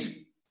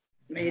 50,000.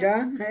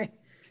 mira,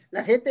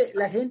 la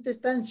gente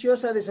está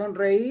ansiosa de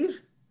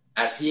sonreír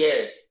Así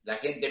es. La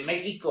gente,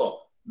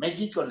 México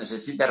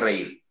necesita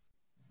reír.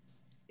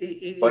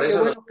 y Por qué eso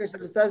bueno que se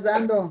lo estás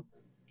dando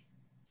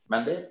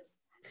 ¿Mandé?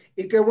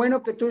 y qué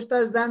bueno que tú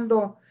estás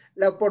dando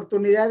la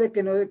oportunidad de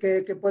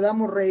que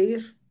podamos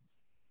reír.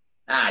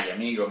 Ay,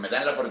 amigo, me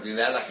dan la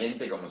oportunidad la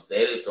gente como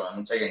ustedes, como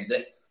mucha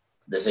gente,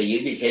 de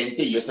seguir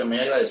vigente, y yo estoy muy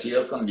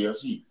agradecido con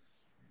Dios y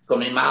con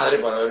mi madre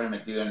por haberme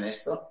metido en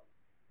esto.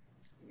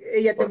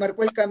 Ella te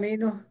marcó el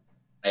camino.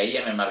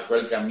 Ella me marcó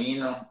el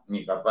camino,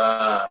 mi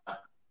papá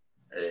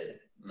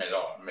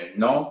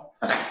no.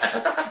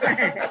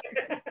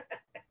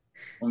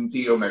 Un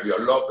tío me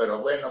violó,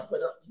 pero bueno,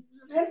 pero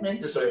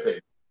realmente soy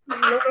feliz.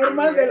 Lo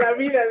normal de la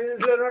vida, es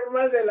lo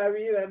normal de la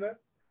vida, ¿no?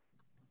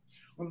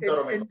 Un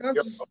toro me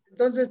cogió.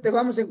 Entonces te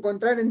vamos a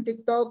encontrar en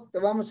TikTok, te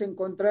vamos a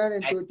encontrar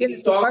En ¿tienes tu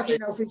TikTok,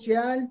 página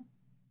oficial?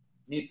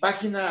 mi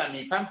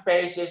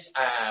fanpage es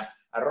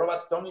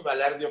 @Tony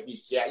Balardi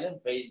Oficial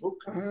en Facebook.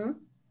 Ajá.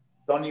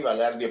 Tony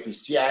Balardi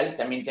Oficial.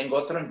 También tengo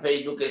otro en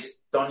Facebook que es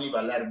Tony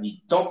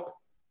Balardi Top.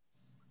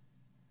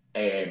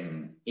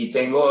 Y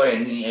tengo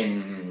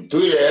en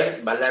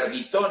Twitter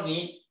Balardi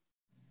Tony.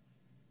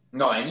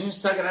 No, en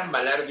Instagram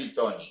Balardi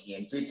Tony. Y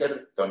en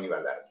Twitter Tony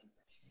Balardi.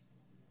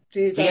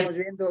 Sí, estamos Fíjate,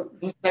 viendo.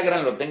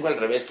 Instagram lo tengo al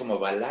revés, como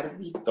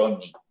Balardi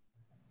Tony.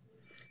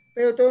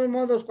 Pero de todos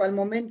modos, al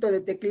momento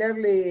de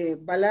teclearle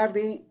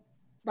Balardi,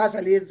 va a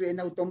salir en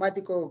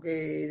automático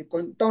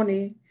con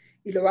Tony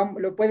y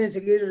lo pueden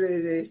seguir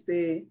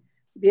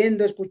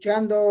viendo,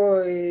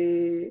 escuchando,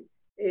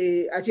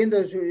 haciendo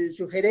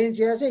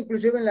sugerencias,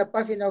 inclusive en la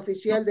página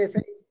oficial de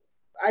Facebook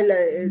hay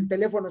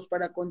teléfonos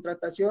para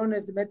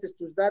contrataciones, metes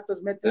tus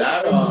datos, metes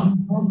Claro. tu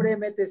nombre,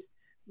 metes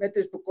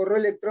tu correo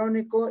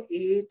electrónico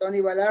y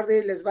Tony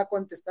Balardi les va a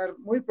contestar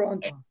muy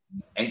pronto.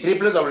 En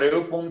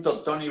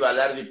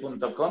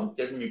www.tonybalardi.com,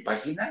 que es mi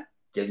página,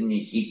 que es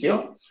mi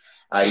sitio,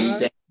 ahí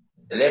tengo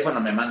el teléfono,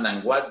 me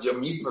mandan WhatsApp, yo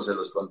mismo se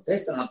los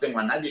contesto, no tengo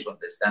a nadie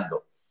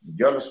contestando,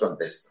 yo los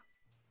contesto.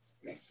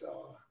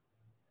 Eso.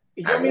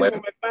 Y yo mismo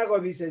me pago,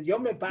 dices, yo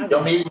me pago.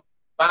 Yo mismo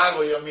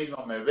pago, yo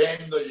mismo me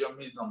vendo, yo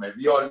mismo me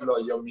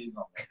violo, yo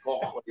mismo me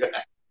cojo.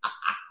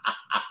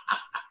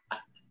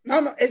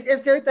 No,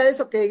 es que ahorita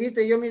eso que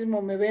dijiste, yo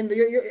mismo me vendo.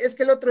 Es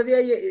que el otro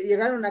día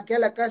llegaron aquí a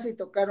la casa y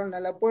tocaron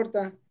a la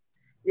puerta.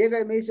 Llega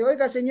y me dice,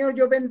 oiga, señor,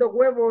 yo vendo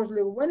huevos.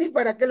 Le digo, bueno, ¿y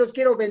para qué los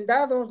quiero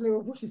vendados? Le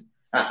digo, pues,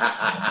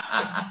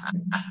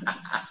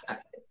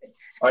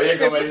 Oye,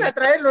 me puse a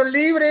traerlos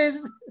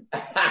libres.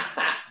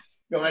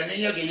 Como el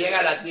niño que llega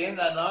a la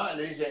tienda, ¿no?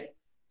 Le dice,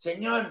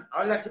 señor,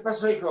 hola, ¿qué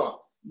pasó,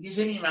 hijo?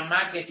 Dice mi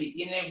mamá que si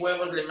tiene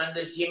huevos le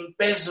mande 100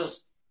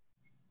 pesos.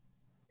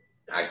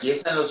 Aquí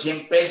están los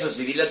 100 pesos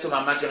y dile a tu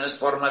mamá que no es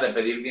forma de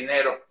pedir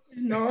dinero.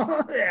 No,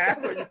 ya,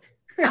 pues.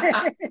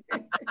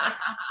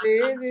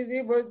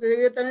 Sí, pues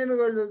yo también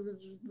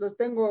los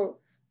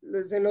tengo,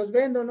 se los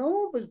vendo,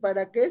 ¿no? Pues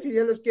 ¿para qué? Si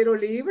yo los quiero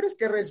libres,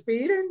 que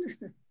respiren.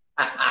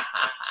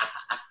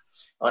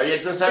 Oye,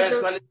 ¿tú sabes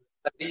cuál es el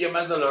platillo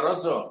más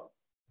doloroso?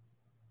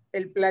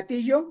 ¿El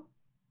platillo?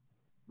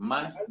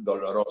 Más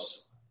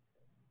doloroso.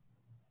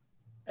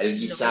 El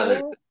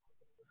guisado.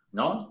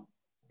 No.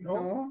 ¿No?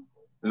 No.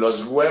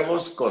 Los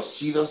huevos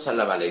cocidos a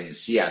la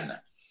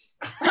valenciana.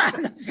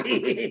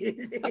 Sí.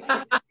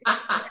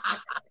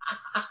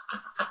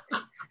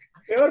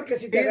 Peor que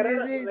si te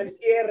agarraras con el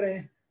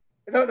cierre.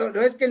 No,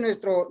 es que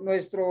nuestro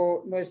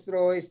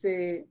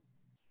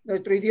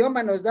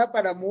idioma nos da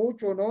para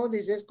mucho, ¿no?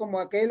 Dice, es como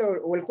aquel,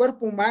 o el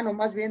cuerpo humano,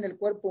 más bien el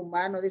cuerpo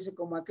humano, dice,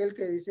 como aquel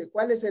que dice,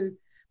 ¿cuáles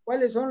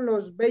son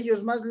los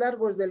vellos más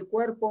largos del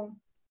cuerpo?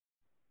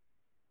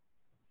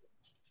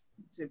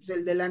 Dice, pues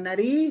el de la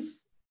nariz.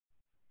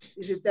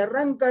 Y si te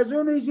arrancas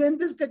uno y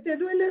sientes que te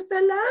duele hasta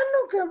el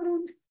ano,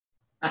 cabrón.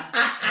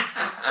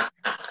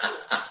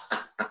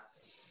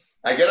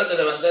 ¿A qué hora te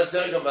levantaste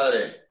hoy,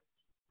 compadre?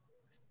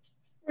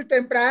 Pues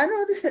temprano.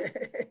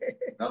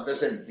 No te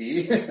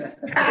sentí.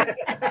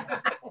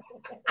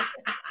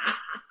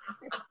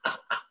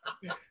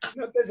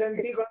 No te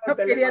sentí cuando No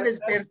te quería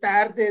levantaste.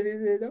 despertarte,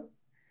 dice, ¿no?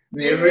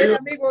 Ni Muy bien, ruido.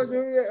 amigos,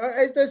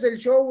 esto es el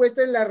show,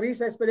 esto es la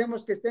risa.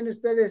 Esperemos que estén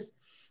ustedes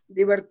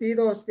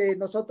divertidos, que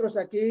nosotros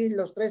aquí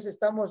los tres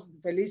estamos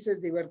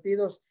felices,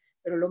 divertidos,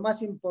 pero lo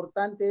más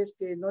importante es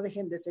que no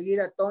dejen de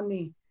seguir a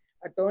Tony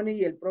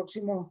y el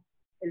próximo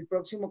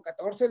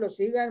 14 lo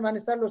sigan, van a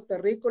estar los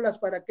terrícolas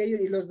para aquellos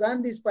y los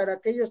dandies para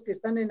aquellos que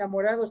están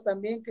enamorados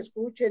también, que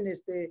escuchen,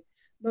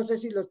 no sé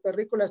si los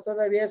terrícolas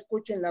todavía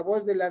escuchen la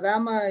voz de la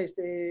dama, la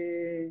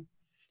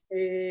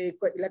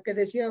que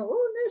decía,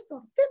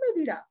 Néstor, ¿qué me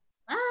dirá?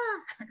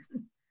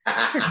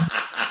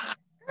 Carta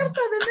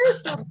de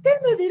Néstor, ¿qué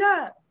me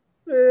dirá?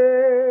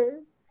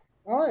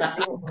 No,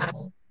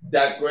 digo, ¿Te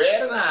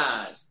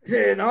acuerdas?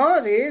 sí,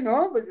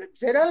 no, pues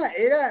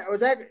era, o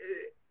sea,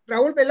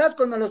 Raúl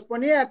Velasco nos los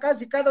ponía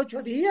casi cada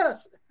 8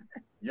 días.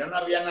 Yo no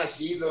había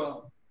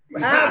nacido.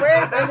 Bueno,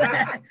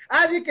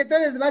 sí que tú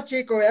eres más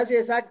chico, sí,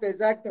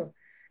 exacto.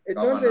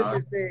 ¿Cómo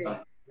Entonces,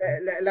 no?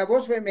 la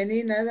voz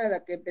femenina era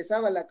la que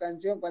empezaba la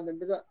canción cuando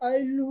empezó,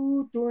 hay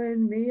luto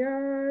en mi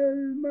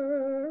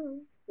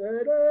alma.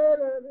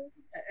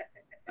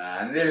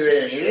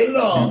 Ándele,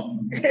 mírenlo.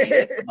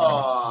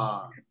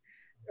 Mírenlo.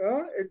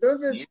 ¿No?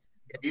 Entonces, Mi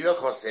querido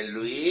José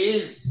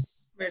Luis.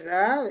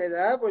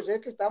 ¿verdad? Pues es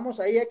que estamos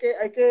ahí,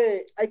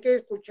 hay que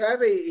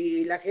escuchar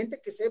y la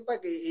gente que sepa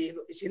que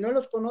y si no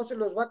los conoce,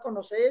 los va a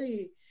conocer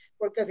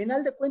porque al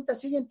final de cuentas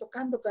siguen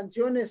tocando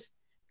canciones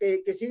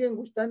que siguen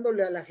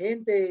gustándole a la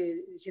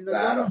gente. Si nos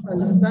Claro. vamos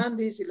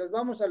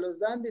a los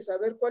dandies, a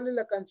ver cuál es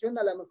la canción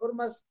a lo mejor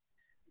más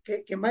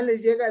que más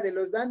les llega de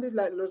los dandies,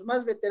 los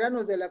más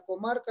veteranos de la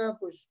comarca,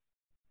 pues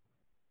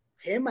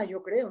Gema,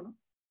 yo creo, ¿no?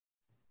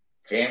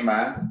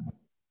 Gema,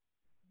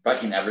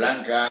 Página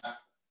Blanca.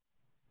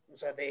 O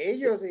sea, de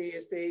ellos,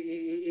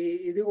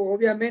 y digo,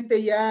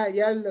 obviamente ya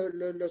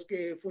los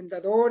que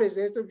fundadores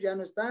de esto ya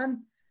no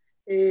están.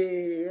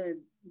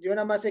 Yo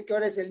nada más sé que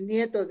ahora es el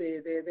nieto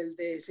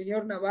del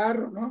señor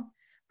Navarro, ¿no?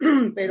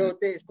 Pero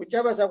te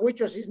escuchabas a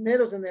Huicho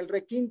Cisneros en el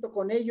requinto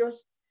con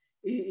ellos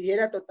y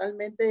era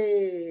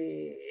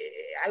totalmente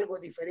algo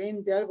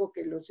diferente, algo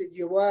que los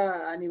llevó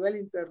a nivel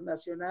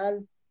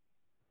internacional.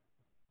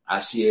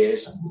 Así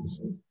es.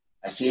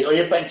 Así,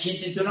 oye,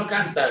 Panchito, ¿y tú no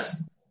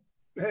cantas?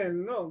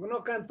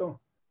 No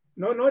canto.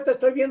 No, te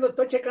estoy viendo,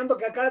 estoy checando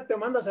que acá te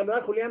manda a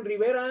saludar Julián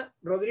Rivera,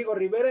 Rodrigo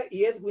Rivera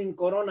y Edwin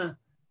Corona.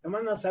 Te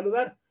mandan a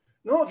saludar.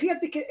 No,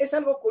 fíjate que es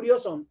algo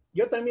curioso.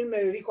 Yo también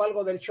me dedico a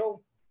algo del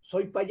show.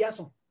 Soy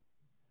payaso.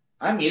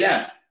 Ah,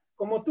 mira.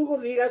 Como tú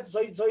digas,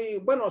 soy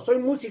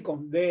músico,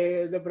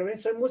 de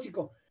preferencia soy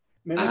músico.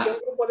 Me metí a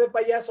un grupo de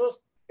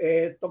payasos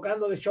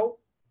tocando de show,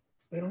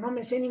 pero no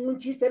me sé ningún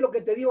chiste, es lo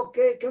que te digo,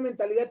 ¿qué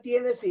mentalidad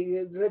tienes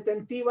y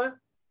retentiva?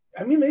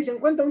 A mí me dicen,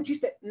 cuenta un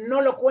chiste,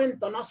 no lo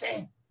cuento, no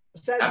sé. O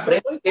sea,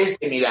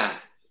 Apréndete mira,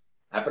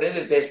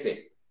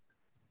 apréndete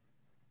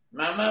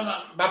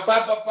Mamá,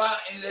 papá,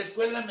 en la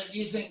escuela me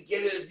dicen que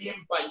eres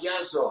bien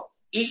payaso.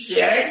 ¿Y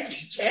quién,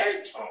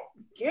 Checho?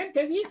 ¿Quién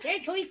te dice,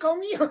 Checho, hijo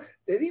mío?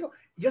 Te digo,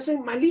 yo soy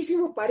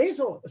malísimo para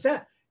eso. O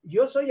sea,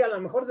 yo soy a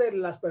lo mejor de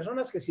las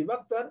personas que si va a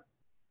actuar,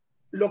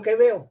 lo que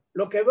veo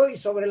y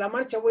sobre la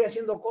marcha voy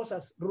haciendo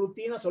cosas,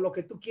 rutinas o lo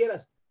que tú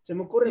quieras. Se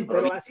me ocurren,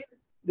 pero así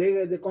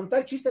de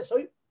contar chistes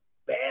soy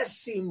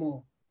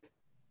pésimo.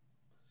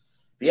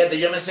 Fíjate,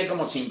 yo me sé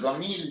como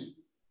 5,000.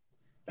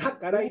 Ah,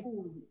 caray.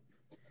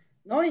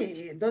 No,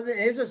 y entonces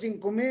esos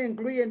 5,000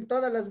 incluyen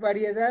todas las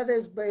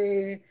variedades,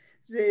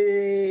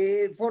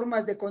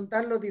 formas de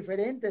contarlo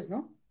diferentes,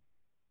 ¿no?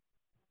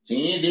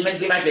 Sí, dime el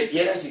tema que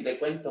quieras y te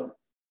cuento.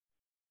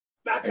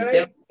 Ah,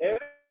 caray.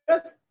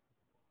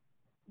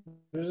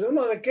 Pues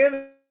uno de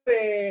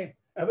qué,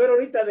 a ver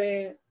ahorita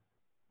de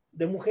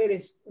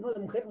mujeres, uno de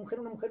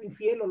una mujer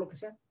infiel o lo que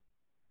sea.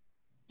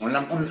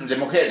 De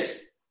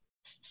mujeres.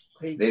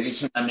 Sí. Le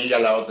dice una amiga a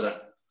la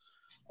otra,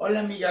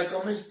 hola amiga,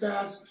 ¿cómo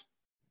estás?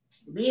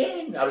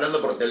 Bien,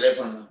 hablando por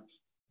teléfono.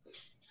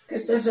 ¿Qué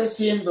estás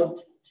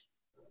haciendo?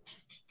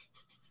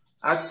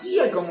 Aquí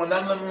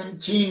acomodándome un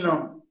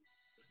chino.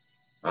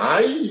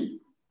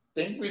 Ay,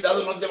 ten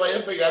cuidado, no te vaya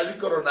a pegar el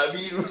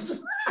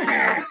coronavirus.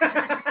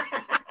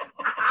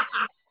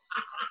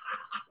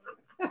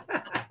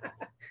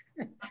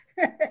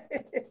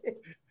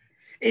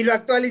 Y lo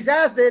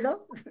actualizaste,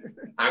 ¿no?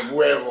 A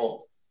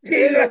huevo.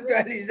 Sí, lo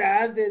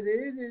actualizaste,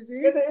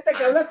 sí. Fíjate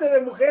que hablaste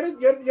de mujeres,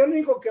 yo lo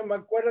único que me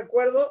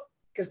recuerdo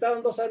que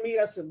estaban dos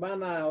amigas,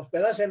 van a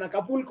hospedarse en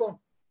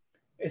Acapulco.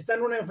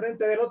 Están una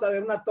enfrente de la otra, de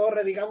una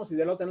torre, digamos, y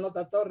de la otra en la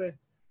otra torre.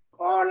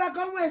 Hola,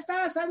 ¿cómo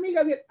estás,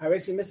 amiga? Bien. A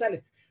ver si me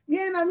sale.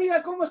 Bien,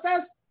 amiga, ¿cómo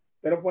estás?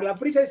 Pero por la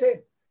prisa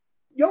dice,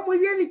 yo muy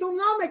bien, y tú,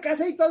 no, me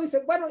casé y todo. Dice,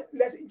 bueno,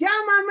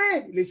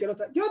 llámame. Y le dice la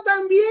otra, yo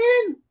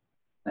también.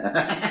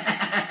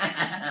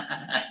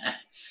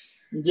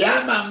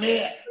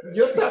 Llámame,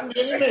 yo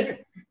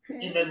también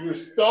y me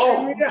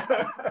gustó.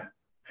 Mira,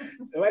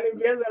 se va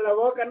limpiando la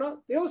boca,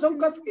 ¿no? Digo, son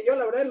cosas que yo,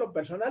 la verdad, en lo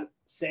personal,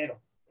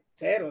 cero.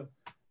 cero.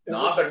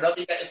 No, pero no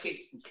diga, es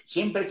que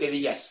siempre que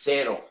diga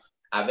cero,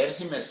 a ver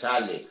si me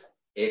sale,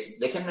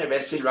 déjenme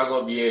ver si lo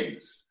hago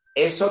bien.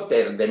 Eso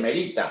te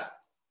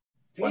demerita.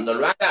 ¿Sí? Cuando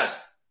lo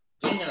hagas,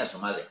 chinguen a su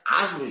madre,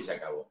 hazlo y se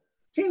acabó.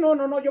 Sí,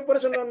 no, yo por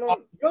eso no.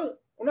 Yo,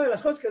 una de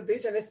las cosas que te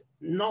dicen es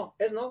no.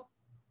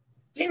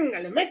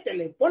 Chíngale,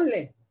 métele,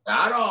 ponle.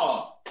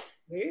 ¡Claro!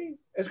 Sí,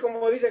 es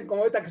como dicen,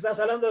 como ahorita que estás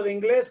hablando de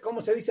inglés,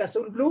 ¿cómo se dice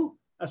azul blue?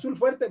 Azul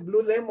fuerte,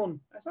 blue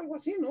lemon. Es algo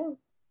así, ¿no?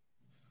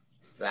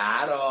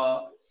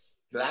 Claro.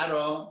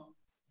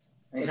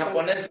 En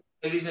japonés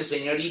se dice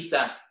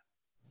señorita.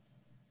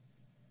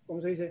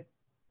 ¿Cómo se dice?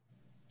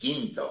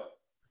 Quinto.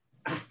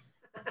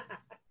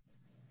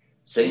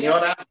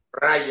 Señora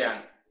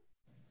Raya.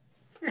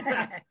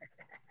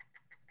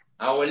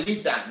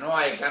 Abuelita, no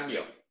hay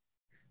cambio.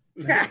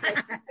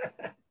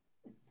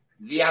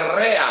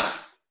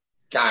 Diarrea.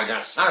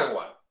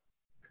 Cagasagua.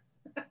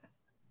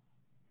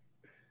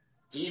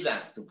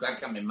 Chida, tu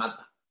caca me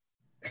mata.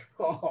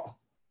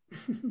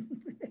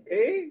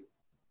 ¿Eh?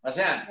 O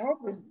sea, no,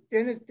 pues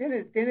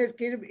tienes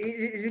que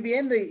ir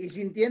viendo y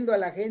sintiendo a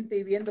la gente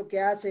y viendo qué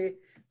hace,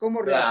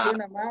 cómo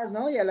reacciona más,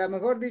 ¿no? Y a lo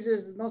mejor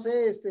dices, no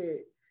sé,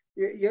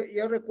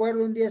 yo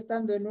recuerdo un día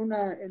estando en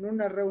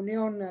una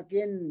reunión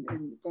aquí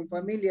con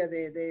familia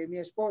de mi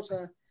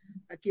esposa,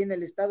 aquí en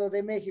el Estado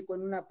de México,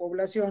 en una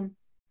población,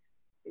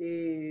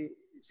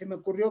 se me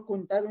ocurrió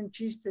contar un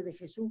chiste de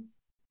Jesús.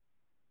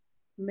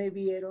 Me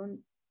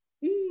vieron,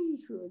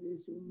 hijo de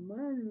su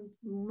madre,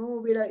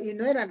 y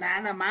no era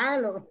nada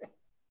malo.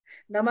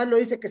 Nada más lo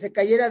hice que se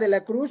cayera de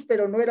la cruz,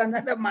 pero no era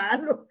nada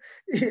malo.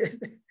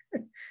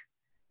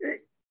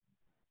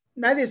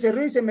 Nadie se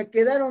rió y se me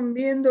quedaron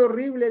viendo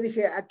horrible.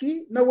 Dije,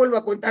 aquí no vuelvo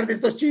a contar de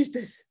estos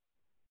chistes.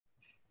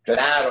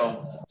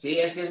 Claro, sí,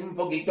 es que es un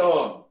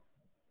poquito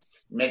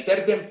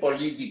meterte en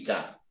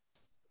política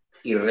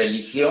y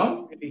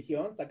religión.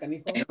 Religión,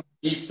 tacanijo. En un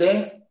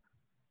chiste.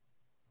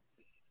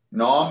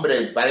 No,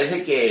 hombre,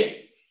 parece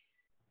que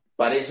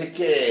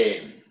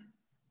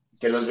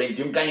los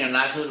 21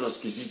 cañonazos los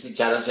quisiste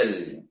echar hacia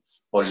el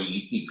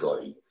político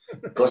y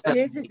cosas.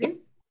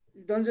 Sí.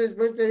 Entonces,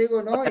 pues te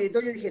digo, no, y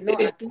entonces yo dije, no,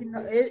 aquí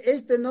no,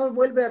 no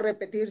vuelve a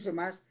repetirse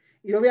más.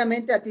 Y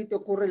obviamente a ti te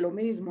ocurre lo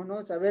mismo,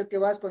 ¿no? Saber que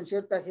vas con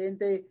cierta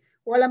gente,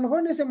 o a lo mejor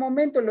en ese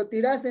momento lo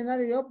tiraste,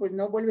 nadie dio, pues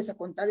no vuelves a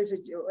contar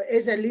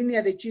esa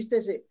línea de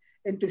chistes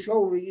en tu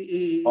show,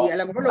 y a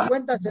lo mejor lo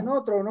cuentas en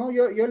otro, ¿no?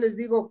 Yo les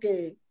digo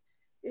que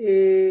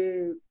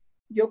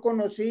yo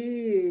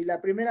conocí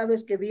la primera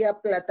vez que vi a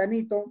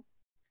Platanito,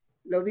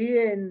 lo vi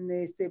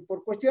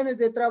por cuestiones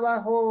de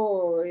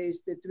trabajo,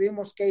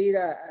 tuvimos que ir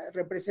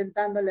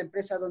representando a la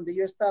empresa donde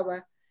yo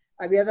estaba,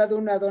 había dado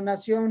una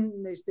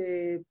donación,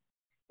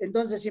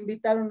 entonces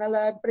invitaron a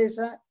la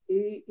empresa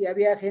y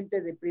había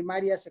gente de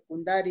primaria,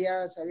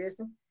 secundaria, ¿sabía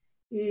esto?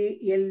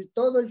 Y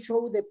todo el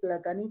show de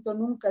Platanito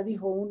nunca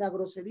dijo una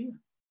grosería,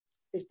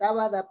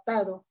 estaba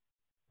adaptado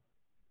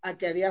a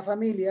que había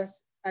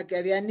familias, a que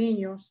había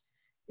niños,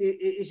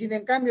 y sin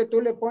en cambio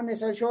tú le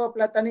pones al show a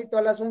Platanito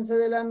a las 11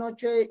 de la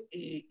noche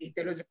y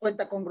te los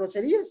cuenta con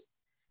groserías.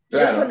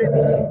 Claro.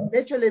 De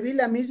hecho, le vi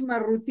la misma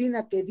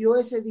rutina que dio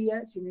ese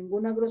día, sin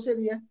ninguna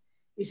grosería,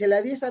 y se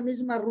la vi esa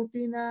misma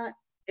rutina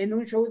en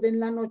un show de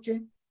en la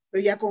noche,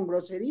 pero ya con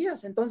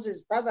groserías, entonces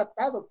está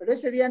adaptado, pero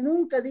ese día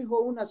nunca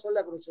dijo una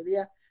sola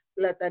grosería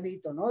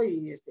Platanito, ¿no?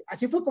 Y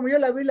así fue como yo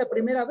la vi la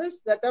primera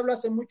vez, de acá hablo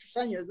hace muchos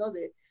años, ¿no?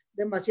 De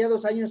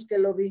demasiados años que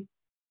lo vi.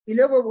 Y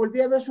luego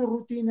volví a ver su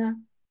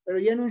rutina, pero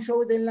ya en un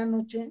show de en la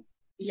noche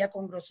y ya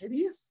con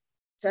groserías.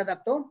 Se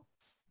adaptó.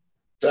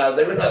 Claro,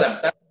 deben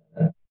adaptar.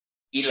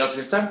 Y los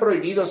que están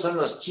prohibidos son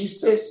los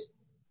chistes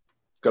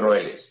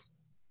crueles.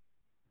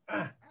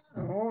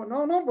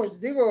 No,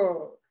 pues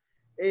digo,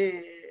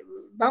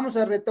 vamos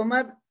a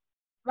retomar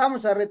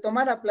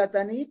a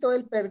Platanito.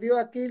 Él perdió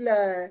aquí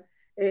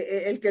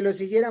el que lo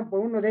siguieran por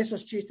uno de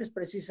esos chistes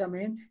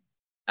precisamente.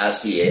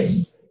 Así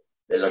es,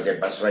 de lo que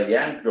pasó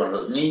allá con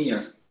los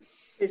niños.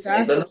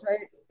 Exacto.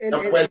 Entonces,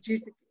 el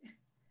chiste.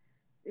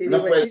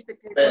 El chiste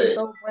que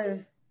contó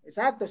fue,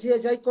 exacto, sí,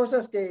 hay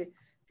cosas que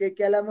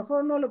a lo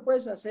mejor no lo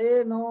puedes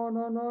hacer,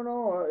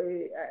 no,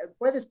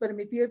 puedes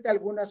permitirte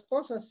algunas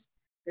cosas,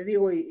 te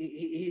digo,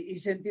 y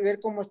sentir, ver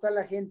cómo está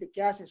la gente,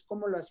 qué haces,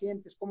 cómo lo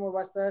sientes, cómo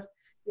va a estar,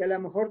 y a lo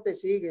mejor te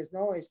sigues,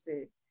 ¿no?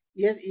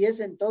 Y es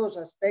en todos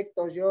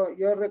aspectos.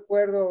 Yo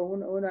recuerdo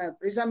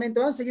precisamente,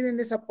 vamos a seguir en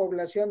esa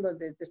población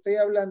donde te estoy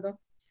hablando,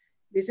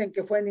 dicen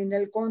que fue en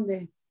Ninel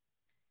Conde.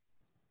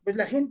 Pues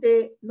la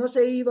gente no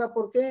se iba,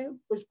 ¿por qué?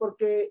 Pues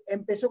porque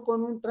empezó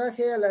con un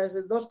traje, a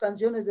las 2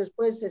 canciones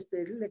después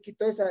le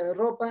quitó esa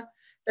ropa,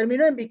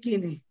 terminó en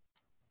bikini,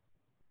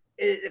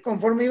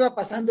 conforme iba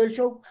pasando el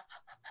show.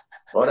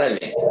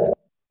 Órale.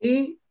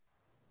 Y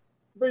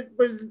pues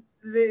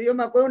yo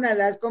me acuerdo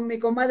con mi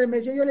comadre me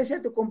decía, yo le decía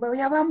a tu compadre,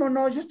 ya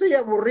vámonos, yo estoy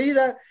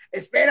aburrida,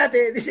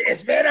 espérate,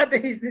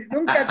 y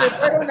nunca se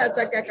fueron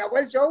hasta que acabó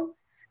el show.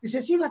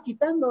 Dice, se iba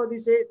quitando,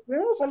 dice,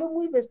 primero salió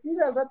muy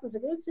vestida, al rato se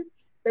ve,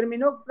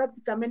 terminó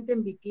prácticamente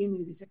en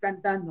bikini, dice,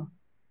 cantando.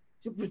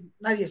 Sí, pues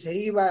nadie se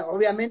iba,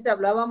 obviamente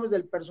hablábamos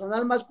del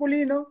personal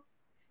masculino,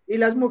 Y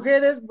las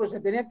mujeres, pues se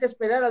tenían que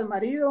esperar al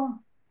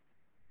marido.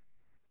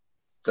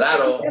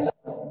 Claro.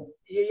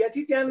 ¿Y a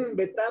ti te han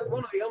vetado,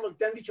 bueno, digamos,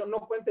 te han dicho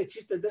no cuentes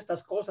chistes de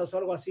estas cosas o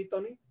algo así,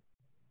 Tony?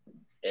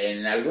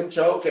 En algún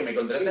show que me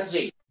contratan,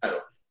 sí,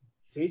 claro.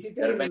 Sí, sí.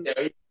 De repente,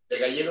 oye, de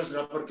gallegos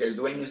no, porque el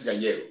dueño es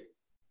gallego.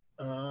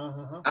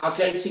 Ajá. Ah,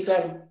 ok, sí,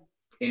 claro.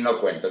 Y no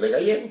cuento de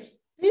gallegos.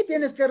 Sí,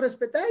 tienes que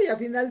respetar y a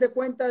final de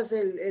cuentas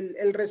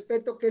el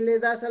respeto que le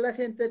das a la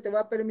gente te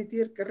va a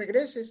permitir que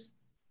regreses.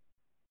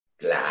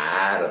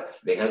 Claro,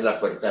 dejas la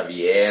puerta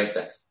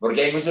abierta.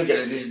 Porque hay muchos que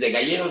les dices, de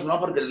gallegos no,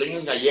 porque el dueño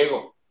es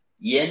gallego.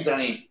 Y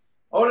entran y,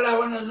 hola,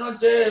 buenas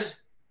noches.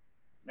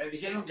 Me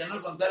dijeron que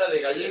no contara de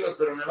gallegos,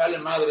 pero me vale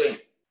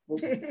madre.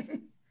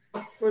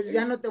 Pues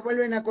ya no te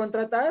vuelven a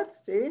contratar,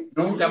 ¿sí?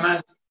 Nunca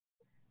más.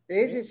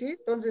 Sí.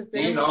 Entonces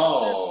Sí,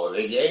 no,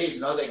 de gays,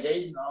 no,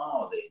 depende,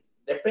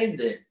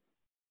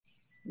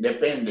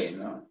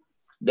 ¿no?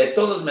 De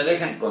todos me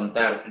dejan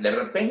contar. De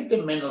repente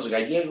menos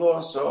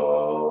gallegos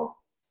o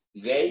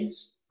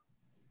gays,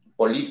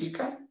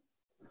 política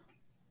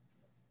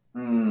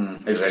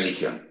y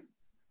religión.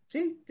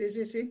 Sí.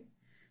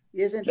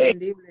 Y es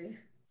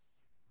entendible.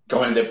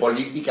 Como el de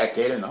política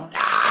aquel, ¿no?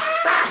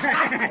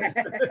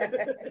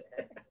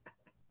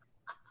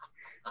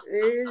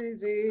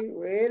 Sí,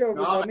 bueno,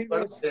 no, pues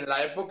amigos. En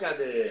la época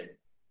de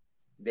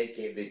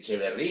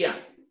Echeverría,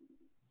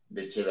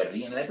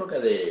 en la época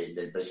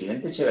del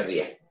presidente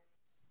Echeverría,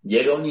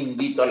 llega un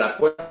indito a la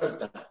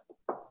puerta.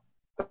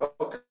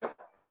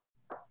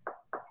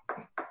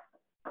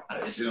 A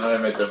ver si no me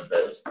meto en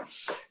pedos.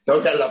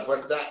 Toca la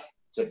puerta,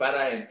 se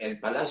para en el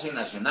Palacio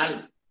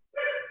Nacional.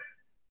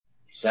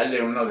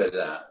 Sale uno de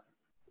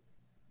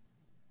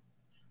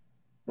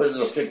pues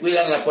los que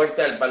cuidan la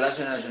puerta del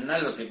Palacio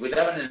Nacional, los que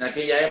cuidaban en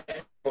aquella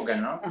época,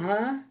 ¿no?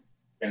 Ajá.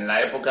 En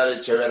la época de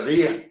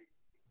Echeverría.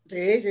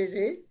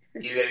 Sí.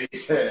 Y le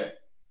dice,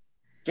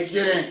 ¿qué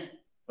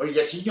quiere?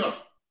 Oiga, señor,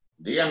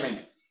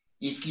 dígame,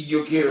 es que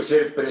yo quiero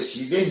ser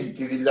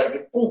presidente de la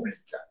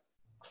República.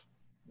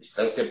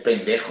 Está usted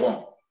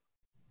pendejo.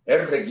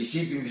 Es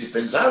requisito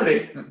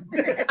indispensable.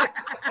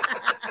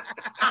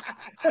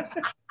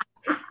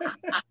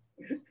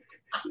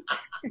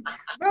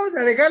 Vamos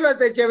a dejarlo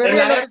hasta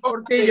Echeverría López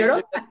Portillo,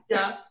 ¿no?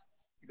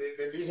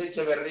 De Luis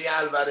Echeverría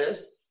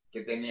Álvarez,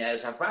 que tenía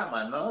esa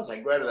fama, ¿no? ¿Se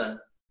acuerdan?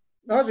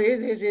 No,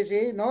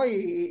 sí, ¿no?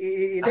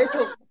 Y de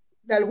hecho,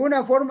 de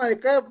alguna forma de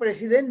cada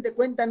presidente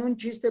cuentan un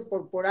chiste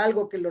por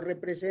algo que lo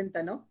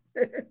representa, ¿no?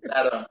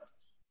 Claro,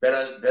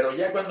 pero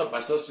ya cuando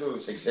pasó su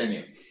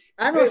sexenio.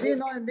 No, sí,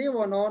 no, en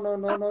vivo,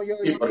 no, yo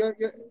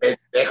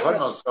pendejo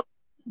no soy.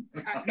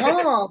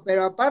 No,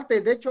 pero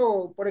aparte, de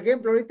hecho, por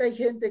ejemplo, ahorita hay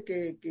gente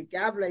que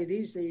habla y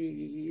dice,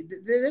 y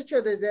de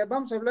hecho,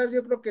 vamos a hablar,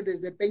 yo creo que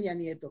desde Peña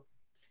Nieto,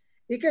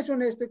 y qué es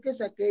un esto, y qué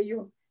es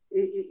aquello,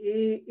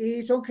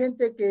 y son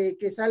gente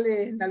que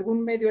sale en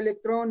algún medio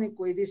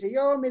electrónico y dice,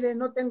 yo, mire,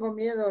 no tengo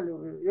miedo,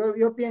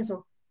 yo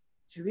pienso,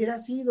 si hubiera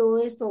sido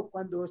esto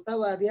cuando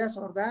estaba Díaz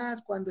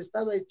Ordaz, cuando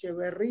estaba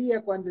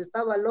Echeverría, cuando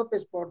estaba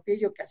López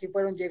Portillo, que así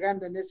fueron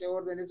llegando en ese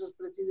orden esos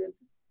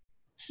presidentes,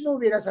 no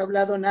hubieras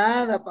hablado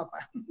nada,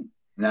 papá.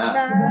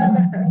 Nada.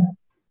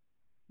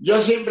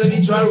 Yo siempre he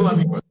dicho algo,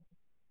 amigos.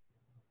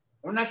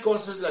 Una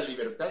cosa es la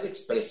libertad de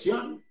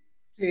expresión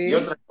y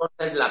otra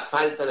cosa es la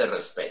falta de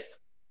respeto.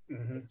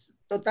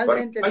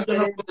 Totalmente. Porque yo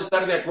no puedo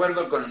estar de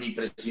acuerdo con mi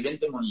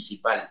presidente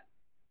municipal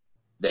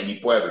de mi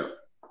pueblo,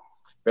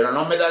 pero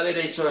no me da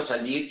derecho a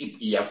salir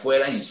y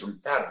afuera a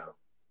insultarlo.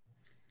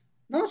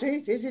 No,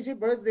 sí,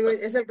 por eso digo,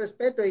 es el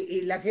respeto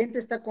y la gente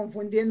está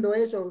confundiendo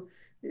eso.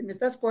 Me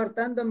estás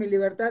coartando mi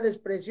libertad de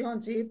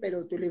expresión, sí,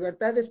 pero tu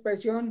libertad de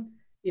expresión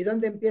y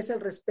dónde empieza el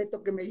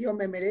respeto que yo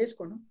me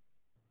merezco, ¿no?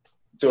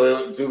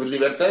 Tu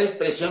libertad de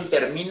expresión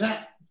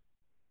termina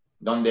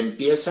donde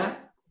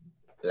empieza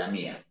la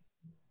mía.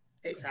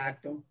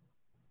 Exacto.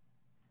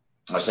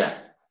 O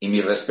sea, y mi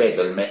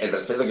respeto, el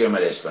respeto que yo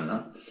merezco,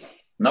 ¿no?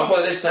 No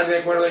podré estar de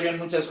acuerdo yo en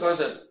muchas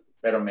cosas,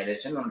 pero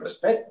merecen un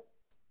respeto.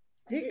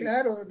 Sí,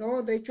 claro,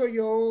 ¿no? De hecho,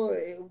 yo...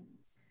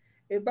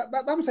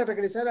 vamos a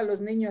regresar a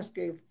los niños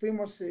que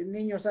fuimos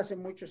niños hace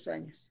muchos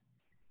años.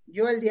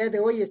 Yo el día de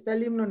hoy está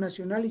el himno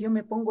nacional y yo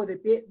me pongo de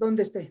pie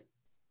donde esté.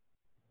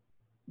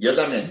 Yo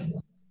también.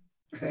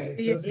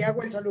 Y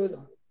hago el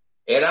saludo.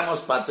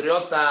 Éramos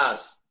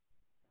patriotas.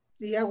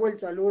 Y hago el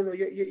saludo.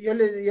 Yo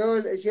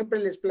siempre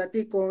les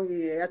platico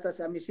y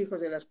hasta a mis hijos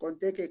se las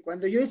conté que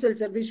cuando yo hice el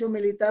servicio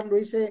militar lo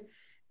hice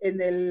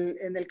en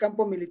el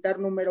campo militar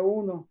número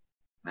 1.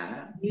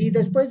 Ajá. Y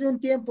después de un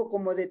tiempo,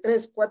 como de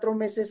 3-4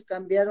 meses,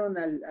 cambiaron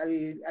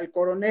al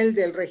coronel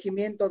del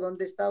regimiento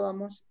donde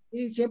estábamos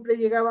y siempre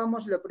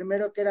llegábamos, lo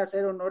primero que era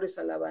hacer honores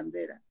a la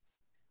bandera.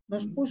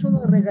 Nos puso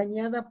una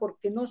regañada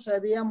porque no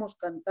sabíamos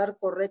cantar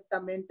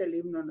correctamente el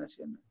himno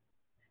nacional.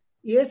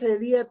 Y ese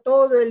día,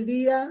 todo el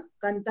día,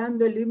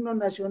 cantando el himno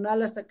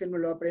nacional hasta que nos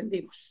lo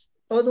aprendimos.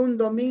 Todo un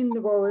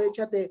domingo,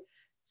 échate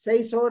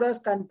 6 horas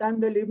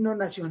cantando el himno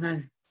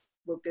nacional.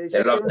 Porque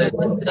decía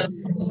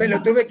me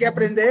lo tuve que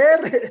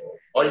aprender.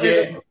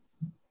 Oye,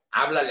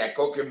 háblale a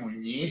Coque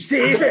Muñiz. Sí,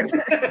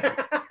 ¿verdad?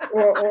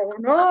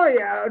 No,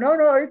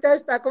 ahorita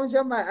está, ¿cómo se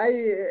llama?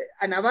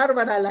 Ana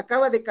Bárbara la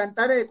acaba de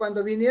cantar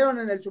cuando vinieron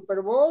en el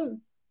Super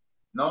Bowl.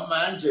 No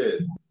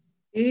manches.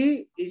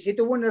 Y sí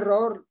tuvo un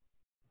error.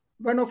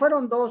 Bueno,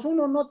 fueron dos,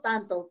 uno no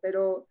tanto,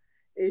 pero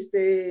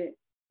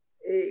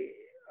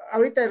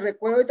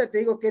ahorita te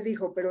digo qué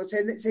dijo, pero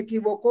se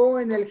equivocó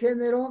en el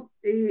género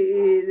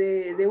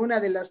de una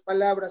de las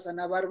palabras,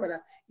 Ana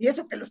Bárbara. Y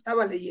eso que lo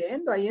estaba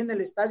leyendo ahí en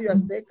el Estadio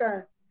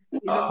Azteca,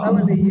 y lo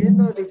estaba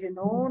leyendo, dije,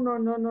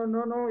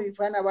 no, y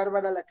fue Ana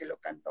Bárbara la que lo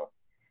cantó.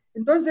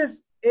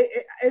 Entonces,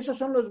 esos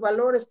son los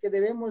valores que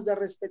debemos de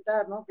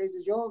respetar, ¿no? Que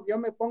dices, yo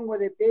me pongo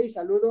de pie y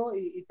saludo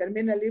y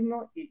termina el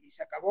himno y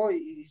se acabó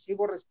y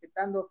sigo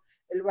respetando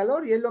el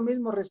valor. Y es lo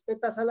mismo,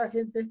 respetas a la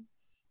gente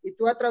y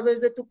tú a través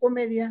de tu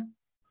comedia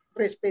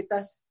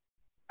respetas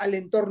al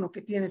entorno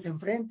que tienes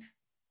enfrente.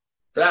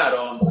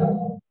 Claro,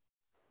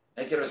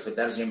 hay que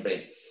respetar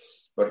siempre,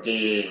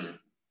 porque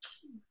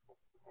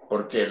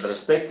el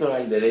respeto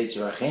al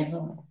derecho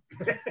ajeno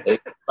es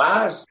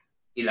paz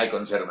y la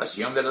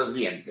conservación de los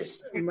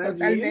dientes.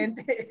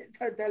 Totalmente.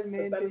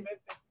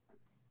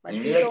 Y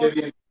mira qué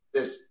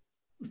dientes.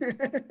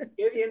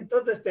 Qué bien,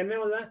 entonces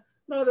tenemos, ¿verdad?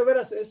 No, de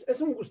veras,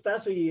 es un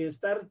gustazo y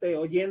estarte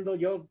oyendo.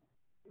 Yo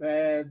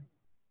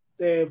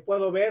te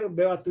puedo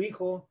veo a tu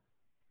hijo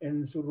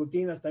en sus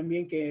rutinas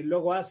también que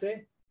luego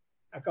hace.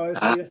 Acaba de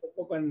salir hace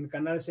poco en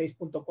Canal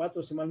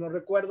 6.4, si mal no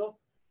recuerdo.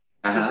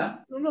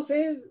 Ajá. No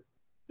sé,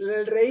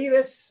 el reír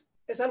es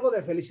algo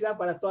de felicidad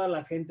para toda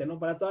la gente, ¿no?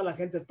 Para toda la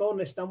gente, todos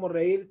necesitamos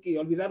reír y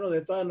olvidarnos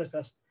de todas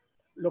nuestras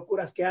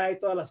locuras que hay,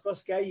 todas las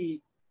cosas que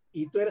hay,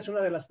 y tú eres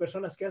una de las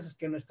personas que haces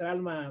que nuestra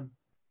alma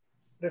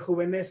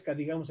rejuvenezca,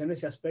 digamos, en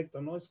ese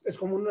aspecto, ¿no? Es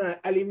como un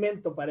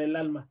alimento para el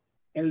alma,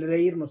 el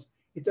reírnos,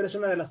 y tú eres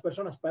una de las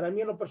personas, para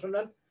mí en lo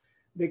personal,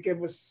 de que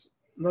pues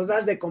nos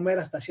das de comer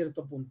hasta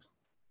cierto punto.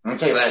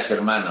 Muchas gracias,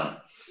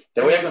 hermano.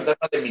 Te voy a contar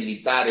de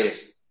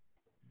militares.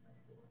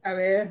 A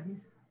ver.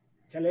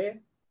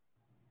 Chale.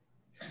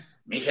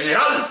 Mi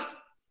general,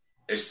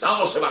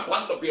 estamos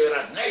evacuando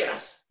Piedras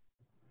Negras.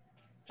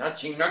 Ya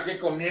chinga, ¿qué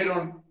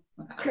comieron?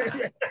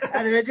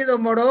 Ha de haber sido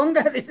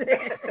moronga, dice.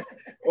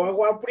 O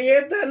agua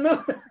prieta, ¿no?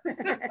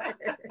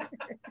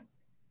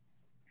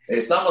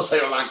 Estamos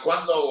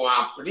evacuando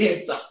Agua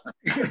Prieta.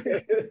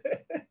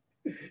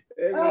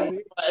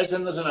 Ese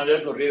no se me había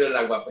ocurrido, el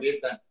Agua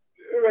Prieta.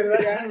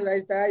 ¿Verdad? Ahí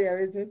está, ya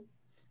ves.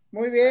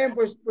 Muy bien,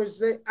 pues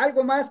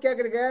algo más que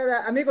agregar.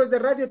 Amigos de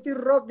Radio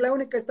T-Rock, la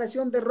única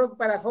estación de rock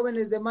para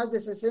jóvenes de más de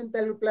 60,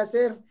 el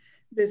placer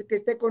de que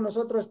esté con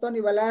nosotros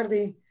Tony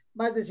Balardi,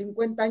 más de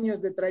 50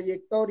 años de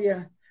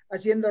trayectoria,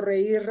 haciendo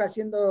reír,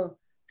 haciendo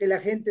que la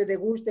gente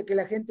deguste, que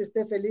la gente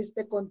esté feliz,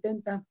 esté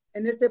contenta.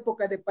 En esta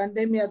época de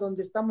pandemia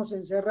donde estamos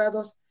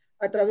encerrados,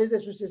 a través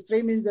de sus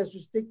streamings, de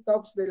sus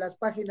TikToks, de las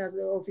páginas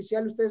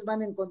oficiales, ustedes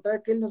van a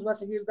encontrar que él nos va a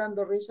seguir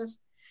dando risas.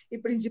 Y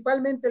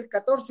principalmente el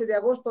 14 de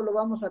agosto lo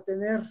vamos a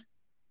tener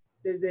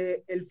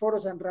desde el Foro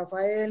San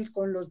Rafael,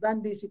 con los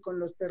dandies y con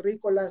los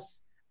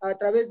terrícolas, a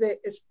través de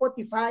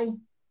Spotify,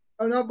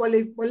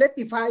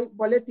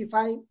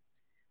 Boletify,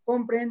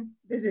 compren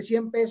desde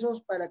 100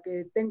 pesos para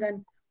que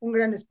tengan un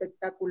gran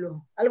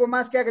espectáculo. ¿Algo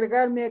más que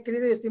agregar, mi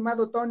querido y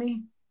estimado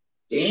Tony?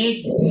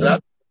 Sí,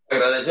 claro.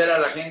 Agradecer a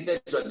la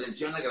gente su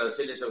atención,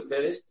 agradecerles a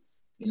ustedes,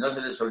 y no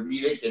se les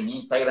olvide que en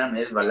Instagram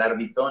es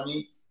Balardi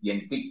Tony y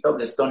en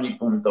TikTok es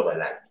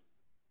Tony.Balardi.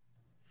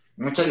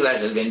 Muchas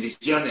gracias,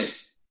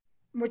 bendiciones.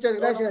 Muchas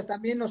gracias,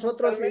 también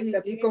nosotros,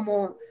 y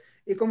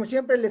como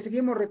siempre les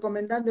seguimos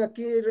recomendando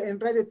aquí en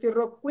Radio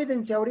T-Rock,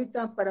 cuídense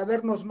ahorita para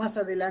vernos más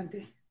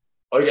adelante.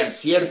 Oigan,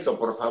 cierto,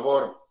 por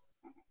favor,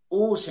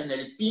 usen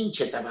el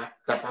pinche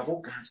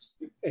tapabocas.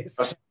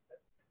 O sea,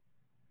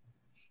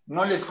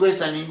 no les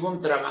cuesta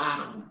ningún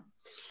trabajo,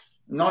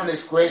 no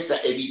les cuesta,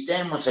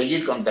 evitemos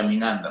seguir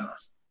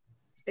contaminándonos.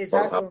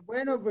 Exacto,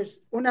 bueno, pues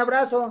un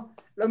abrazo,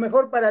 lo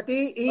mejor para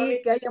ti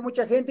y que haya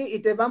mucha gente y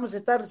te vamos a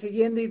estar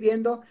siguiendo y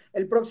viendo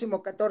el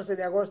próximo 14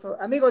 de agosto.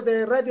 Amigos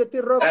de Radio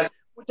T-Rock,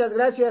 muchas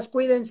gracias,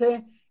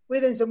 cuídense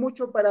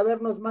mucho para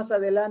vernos más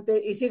adelante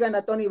y sigan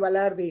a Tony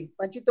Balardi.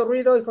 Panchito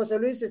Ruido y José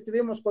Luis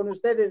estuvimos con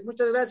ustedes,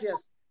 muchas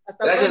gracias.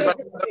 Hasta luego.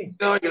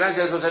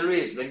 Gracias, José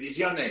Luis,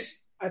 bendiciones.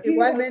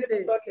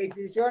 Igualmente,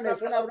 bendiciones,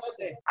 un abrazo.